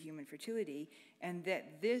assistance to human fertility, and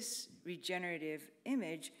that this regenerative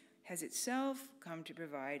image has itself come to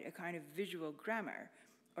provide a kind of visual grammar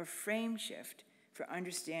or frame shift for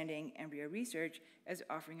understanding embryo research as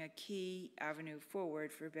offering a key avenue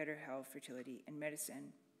forward for better health, fertility, and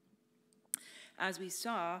medicine. As we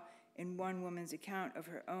saw in one woman's account of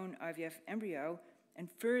her own IVF embryo, and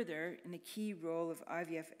further in the key role of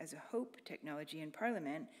IVF as a hope technology in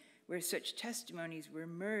Parliament, where such testimonies were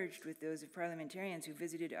merged with those of parliamentarians who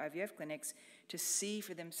visited IVF clinics to see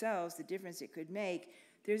for themselves the difference it could make,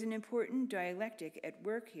 there's an important dialectic at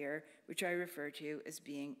work here, which I refer to as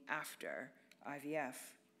being after IVF.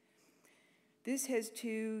 This has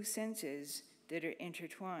two senses that are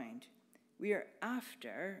intertwined. We are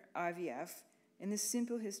after IVF in the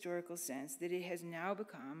simple historical sense that it has now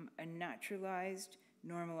become a naturalized,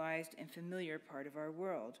 normalized, and familiar part of our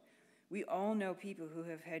world. We all know people who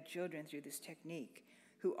have had children through this technique,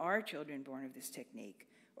 who are children born of this technique,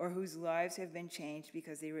 or whose lives have been changed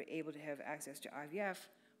because they were able to have access to IVF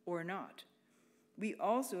or not. We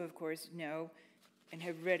also, of course, know and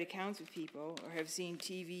have read accounts of people or have seen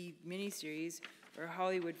TV miniseries or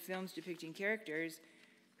Hollywood films depicting characters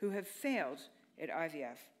who have failed at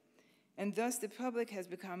IVF. And thus the public has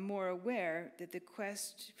become more aware that the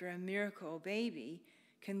quest for a miracle baby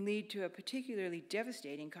can lead to a particularly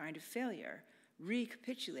devastating kind of failure,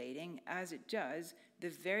 recapitulating, as it does, the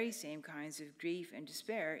very same kinds of grief and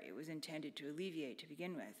despair it was intended to alleviate to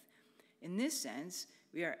begin with. In this sense,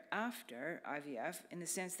 we are after IVF in the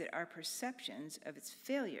sense that our perceptions of its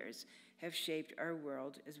failures have shaped our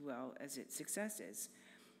world as well as its successes.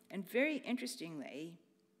 And very interestingly,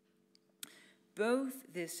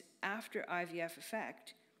 both this after IVF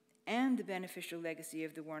effect and the beneficial legacy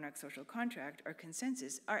of the Warnock social contract or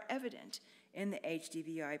consensus are evident in the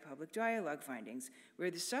HDBI public dialogue findings,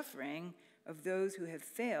 where the suffering of those who have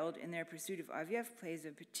failed in their pursuit of IVF plays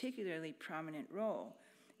a particularly prominent role.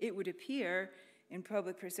 It would appear in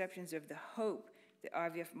public perceptions of the hope that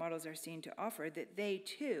IVF models are seen to offer that they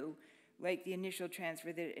too, like the initial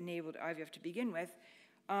transfer that enabled IVF to begin with,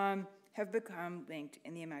 have become linked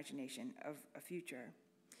in the imagination of a future.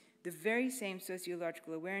 The very same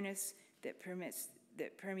sociological awareness that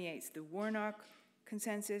permeates the Warnock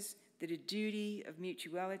consensus, that a duty of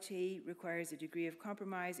mutuality requires a degree of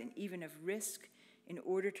compromise and even of risk in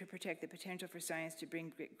order to protect the potential for science to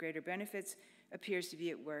bring greater benefits, appears to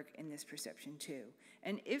be at work in this perception too.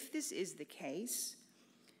 And if this is the case,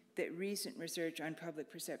 that recent research on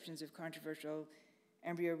public perceptions of controversial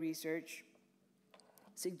embryo research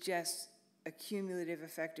suggests a cumulative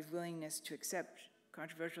effect of willingness to accept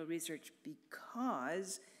controversial research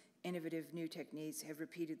because innovative new techniques have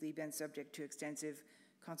repeatedly been subject to extensive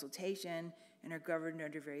consultation and are governed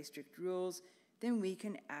under very strict rules, then we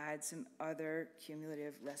can add some other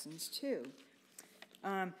cumulative lessons too.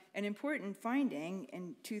 An important finding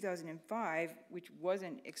in 2005, which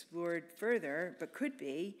wasn't explored further but could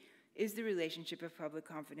be, is the relationship of public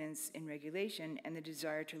confidence in regulation and the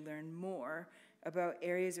desire to learn more about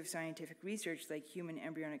areas of scientific research like human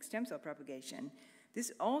embryonic stem cell propagation.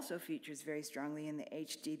 This also features very strongly in the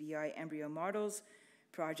HDBI embryo models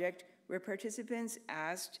project, where participants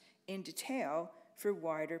asked in detail for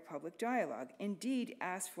wider public dialogue, indeed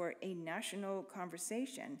asked for a national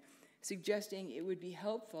conversation, suggesting it would be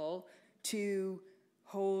helpful to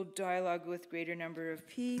hold dialogue with greater number of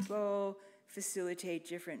people, facilitate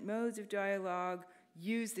different modes of dialogue,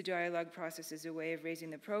 use the dialogue process as a way of raising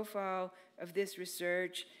the profile of this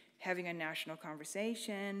research, having a national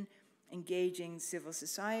conversation, engaging civil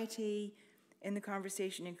society in the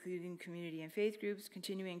conversation, including community and faith groups,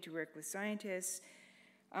 continuing to work with scientists,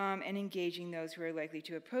 and engaging those who are likely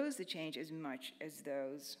to oppose the change as much as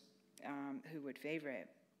those who would favor it.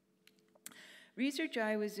 Research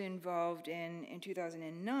I was involved in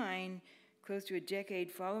 2009, close to a decade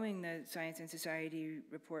following the Science and Society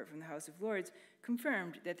report from the House of Lords,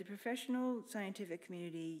 confirmed that the professional scientific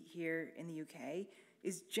community here in the UK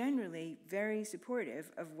is generally very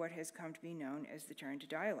supportive of what has come to be known as the turn to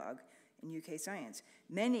dialogue in UK science.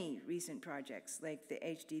 Many recent projects, like the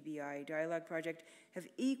HDBI Dialogue Project, have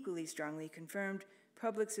equally strongly confirmed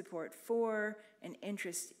public support for and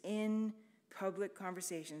interest in public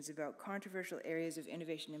conversations about controversial areas of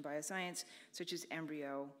innovation in bioscience, such as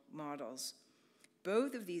embryo models.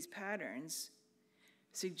 Both of these patterns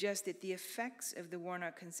suggest that the effects of the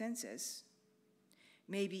Warnock Consensus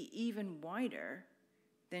may be even wider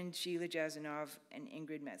than Sheila Jasanoff and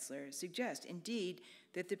Ingrid Metzler suggest. Indeed,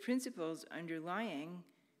 that the principles underlying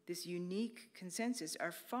this unique consensus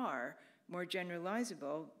are far more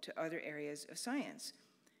generalizable to other areas of science.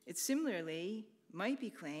 It similarly might be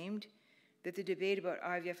claimed that the debate about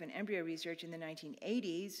IVF and embryo research in the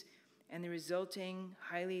 1980s and the resulting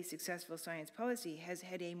highly successful science policy has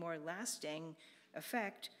had a more lasting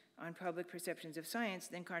effect on public perceptions of science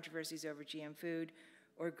than controversies over GM food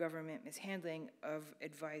or government mishandling of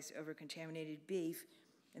advice over contaminated beef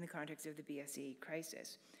in the context of the BSE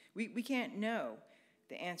crisis. We can't know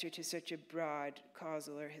the answer to such a broad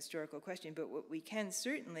causal or historical question, but what we can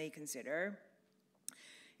certainly consider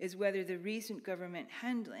is whether the recent government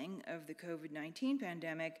handling of the COVID-19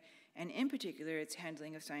 pandemic, and in particular its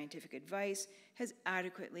handling of scientific advice, has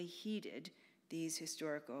adequately heeded these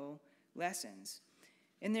historical lessons.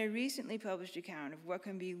 In their recently published account of what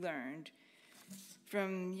can be learned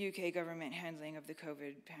from UK government handling of the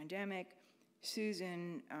COVID pandemic,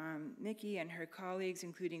 Susan Mickey and her colleagues,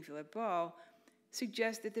 including Philip Ball,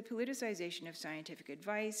 suggest that the politicization of scientific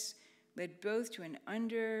advice led both to an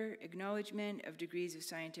under-acknowledgement of degrees of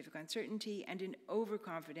scientific uncertainty and an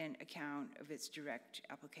overconfident account of its direct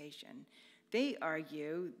application. They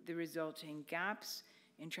argue the resulting gaps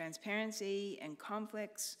in transparency and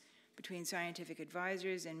conflicts between scientific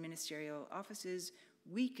advisors and ministerial offices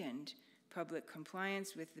weakened public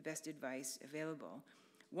compliance with the best advice available.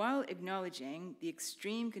 While acknowledging the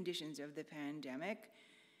extreme conditions of the pandemic,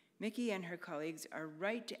 Mickey and her colleagues are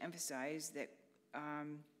right to emphasize that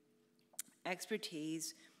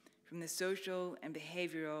expertise from the social and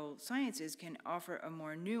behavioral sciences can offer a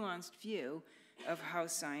more nuanced view of how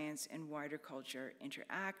science and wider culture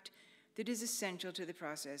interact that is essential to the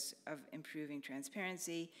process of improving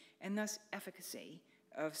transparency and thus efficacy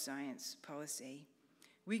of science policy.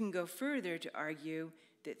 We can go further to argue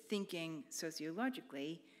that thinking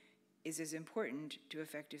sociologically is as important to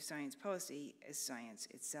effective science policy as science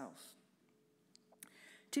itself.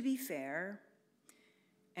 To be fair,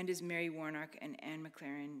 and as Mary Warnock and Anne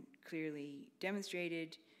McLaren clearly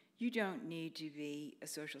demonstrated, you don't need to be a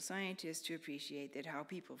social scientist to appreciate that how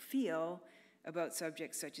people feel about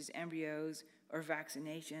subjects such as embryos or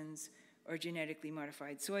vaccinations or genetically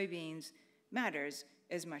modified soybeans matters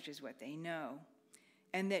as much as what they know,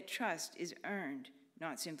 and that trust is earned,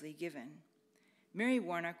 not simply given. Mary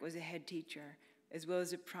Warnock was a head teacher as well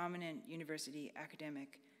as a prominent university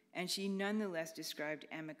academic, and she nonetheless described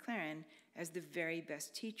Anne McLaren as the very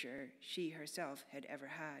best teacher she herself had ever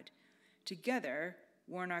had. Together,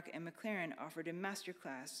 Warnock and McLaren offered a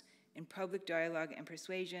masterclass in public dialogue and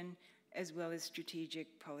persuasion, as well as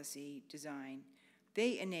strategic policy design.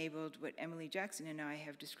 They enabled what Emily Jackson and I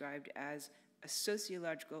have described as a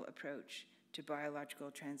sociological approach to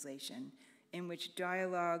biological translation, in which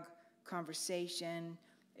dialogue, conversation,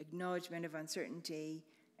 acknowledgement of uncertainty,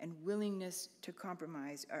 and willingness to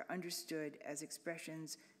compromise are understood as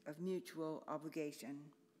expressions of mutual obligation.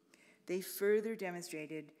 They further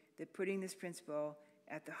demonstrated that putting this principle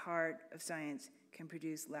at the heart of science can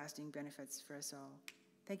produce lasting benefits for us all.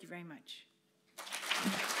 Thank you very much.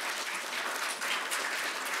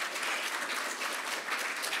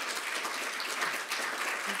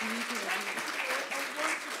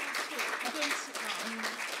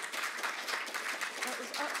 That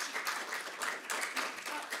was absolutely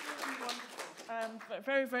wonderful and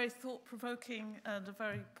very, very thought-provoking and a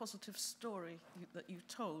very positive story that you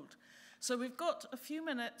told. So we've got a few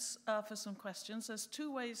minutes for some questions. There's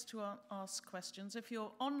two ways to ask questions. If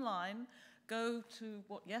you're online, go to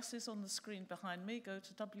what yes is on the screen behind me, go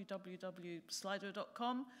to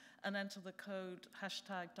www.slido.com and enter the code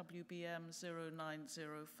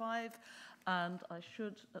 #WBM0905, and I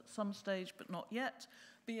should at some stage, but not yet,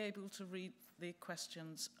 be able to read the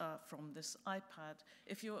questions from this iPad.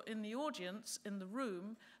 If you're in the audience, in the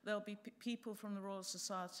room, there'll be people from the Royal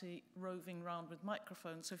Society roving around with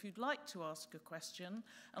microphones. So if you'd like to ask a question,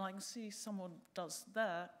 and I can see someone does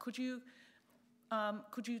there, could you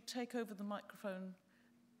take over the microphone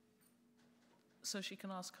so she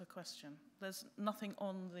can ask her question? There's nothing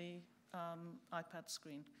on the iPad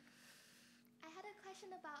screen. I had a question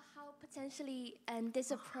about how potentially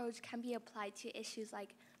this approach can be applied to issues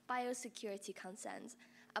like biosecurity concerns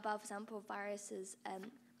about, for example, viruses,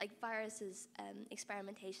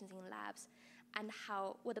 experimentations in labs, and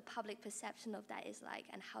what the public perception of that is like,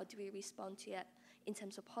 and how do we respond to it in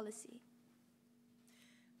terms of policy?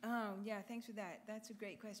 Oh, yeah, thanks for that. That's a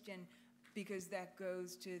great question, because that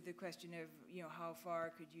goes to the question of, how far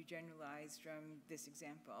could you generalize from this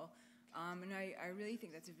example? And I really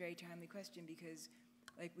think that's a very timely question, because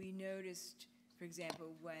we noticed, for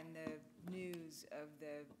example, when the news of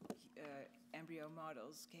the embryo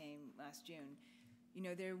models came last June,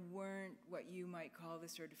 there weren't what you might call the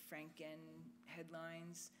sort of Franken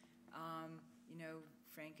headlines,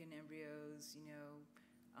 Franken embryos,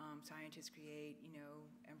 scientists create,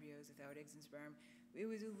 embryos without eggs and sperm. It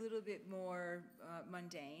was a little bit more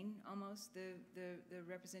mundane, almost, the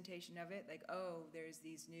representation of it. Like, oh, there's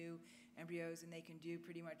these new embryos, and they can do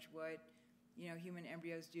pretty much what, human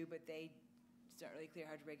embryos do, but it's not really clear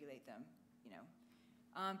how to regulate them,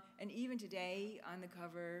 And even today, on the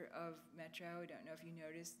cover of Metro, I don't know if you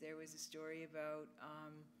noticed, there was a story about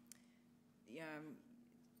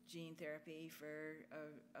gene therapy for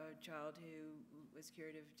a child who was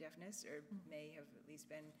cured of deafness, or may have at least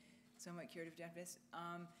been somewhat cured of deafness.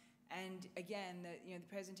 And again, the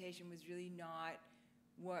presentation was really not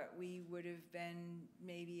what we would have been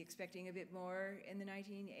maybe expecting a bit more in the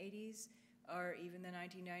 1980s, or even the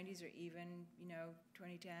 1990s, or even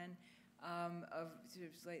 2010, of sort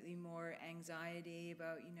of slightly more anxiety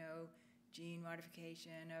about gene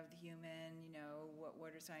modification of the human,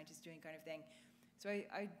 what are scientists doing, kind of thing. So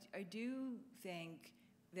I do think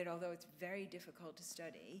that although it's very difficult to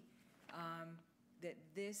study, that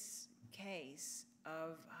this case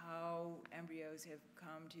of how embryos have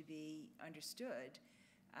come to be understood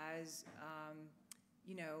as,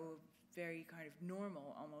 very kind of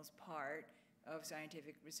normal, almost part of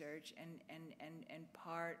scientific research, and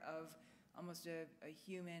part of almost a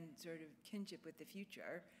human sort of kinship with the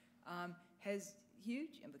future, has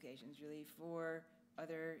huge implications, really, for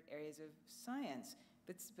other areas of science.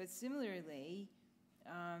 But similarly,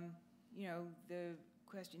 the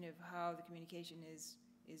question of how the communication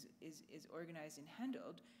is organized and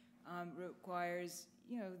handled requires,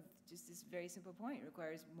 just this very simple point,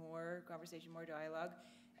 requires more conversation, more dialogue,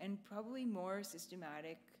 and probably more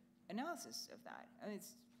systematic analysis of that. I mean,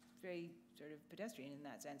 it's very sort of pedestrian in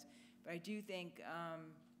that sense, but I do think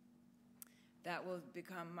that will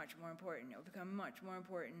become much more important. It will become much more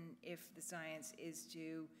important if the science is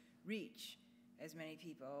to reach as many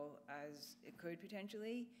people as it could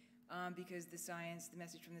potentially, because the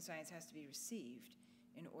message from the science has to be received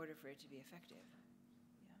in order for it to be effective.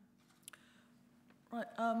 Yeah. Right,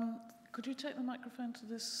 could you take the microphone to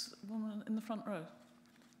this woman in the front row,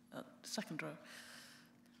 second row?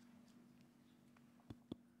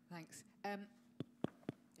 Thanks.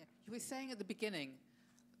 You were saying at the beginning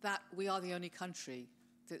that we are the only country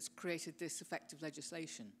that's created this effective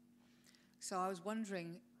legislation. So I was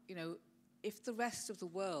wondering, if the rest of the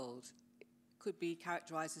world could be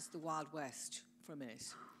characterized as the Wild West for a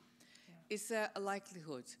minute, is there a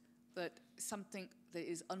likelihood that something that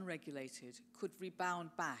is unregulated could rebound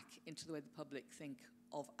back into the way the public think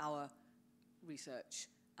of our research,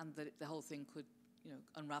 and that the whole thing could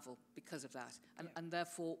unravel because of that? And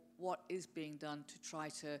therefore, what is being done to try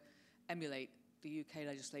to emulate the UK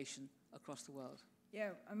legislation across the world?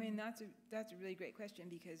 Yeah, I mean, that's a really great question,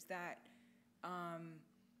 because that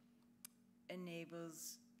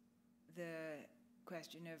enables the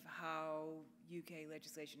question of how UK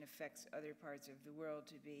legislation affects other parts of the world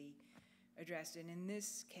to be addressed. And in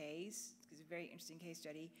this case, it's a very interesting case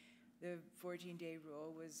study, the 14-day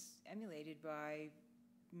rule was emulated by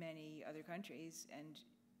many other countries, and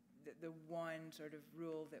the one sort of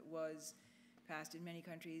rule that was passed in many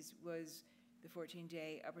countries was the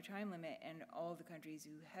 14-day upper time limit, and all the countries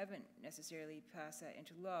who haven't necessarily passed that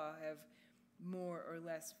into law have more or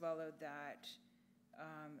less followed that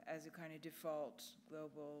as a kind of default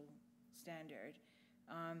global standard.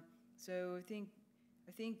 So I think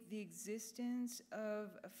I think the existence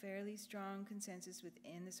of a fairly strong consensus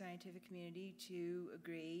within the scientific community to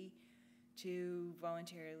agree to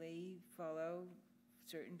voluntarily follow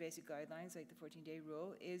certain basic guidelines like the 14-day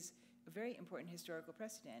rule is a very important historical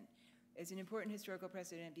precedent. It's an important historical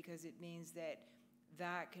precedent because it means that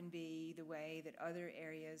that can be the way that other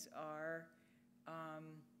areas are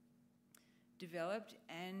developed,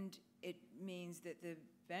 and it means that the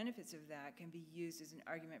benefits of that can be used as an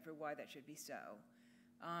argument for why that should be so.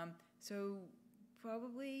 So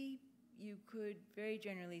probably you could very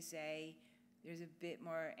generally say there's a bit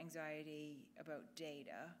more anxiety about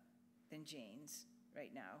data than genes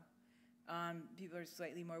right now. People are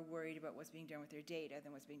slightly more worried about what's being done with their data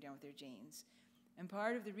than what's being done with their genes. And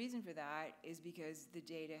part of the reason for that is because the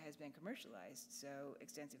data has been commercialized so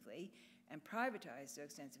extensively and privatized so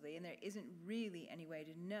extensively, and there isn't really any way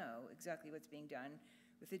to know exactly what's being done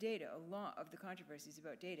with the data. A lot of the controversies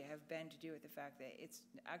about data have been to do with the fact that it's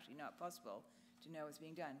actually not possible to know what's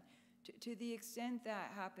being done. To the extent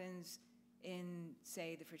that happens in,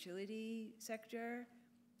 say, the fertility sector,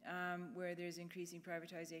 where there's increasing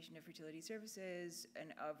privatization of fertility services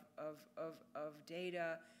and of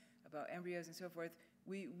data about embryos and so forth,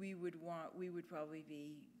 we would probably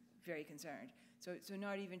be very concerned. So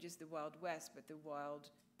not even just the Wild West, but the Wild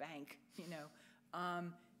Bank, you know,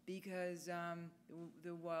 because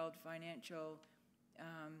the wild financial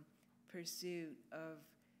pursuit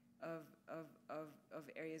of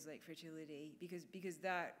areas like fertility, because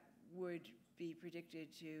that would be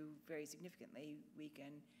predicted to very significantly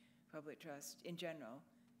weaken public trust in general,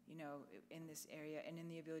 you know, in this area and in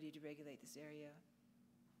the ability to regulate this area.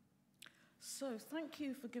 So thank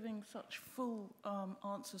you for giving such full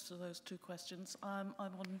answers to those two questions. I'm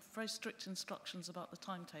on very strict instructions about the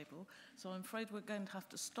timetable, so I'm afraid we're going to have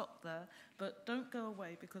to stop there, but don't go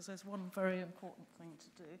away because there's one very important thing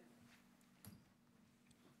to do.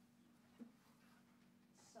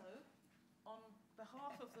 So, on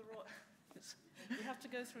behalf of the Royal... we have to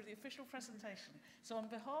go through the official presentation. So on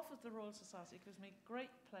behalf of the Royal Society, it gives me great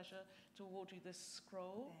pleasure to award you this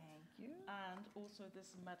scroll. Thank you. And also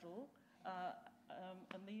this medal.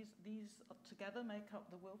 And these together make up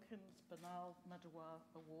the Wilkins-Bernal-Medawar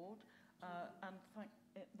Award. And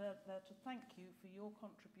they're there to thank you for your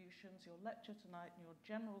contributions, your lecture tonight, and your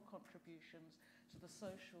general contributions to the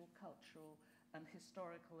social, cultural, and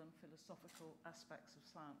historical and philosophical aspects of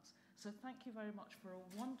science. So thank you very much for a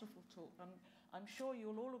wonderful talk. And I'm sure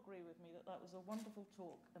you'll all agree with me that that was a wonderful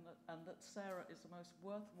talk and that Sarah is the most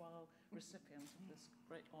worthwhile recipient of this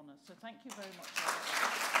great honour. So thank you very much.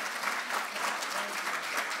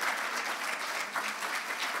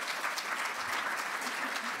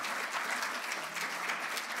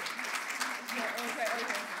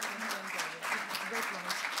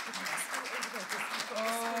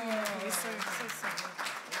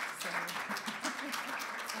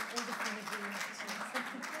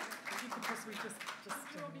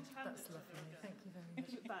 That's lovely. Thank you very much.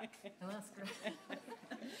 Oh, that's great.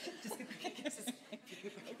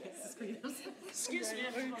 Just excuse me.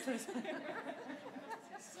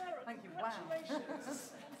 Thank you. Wow. Congratulations.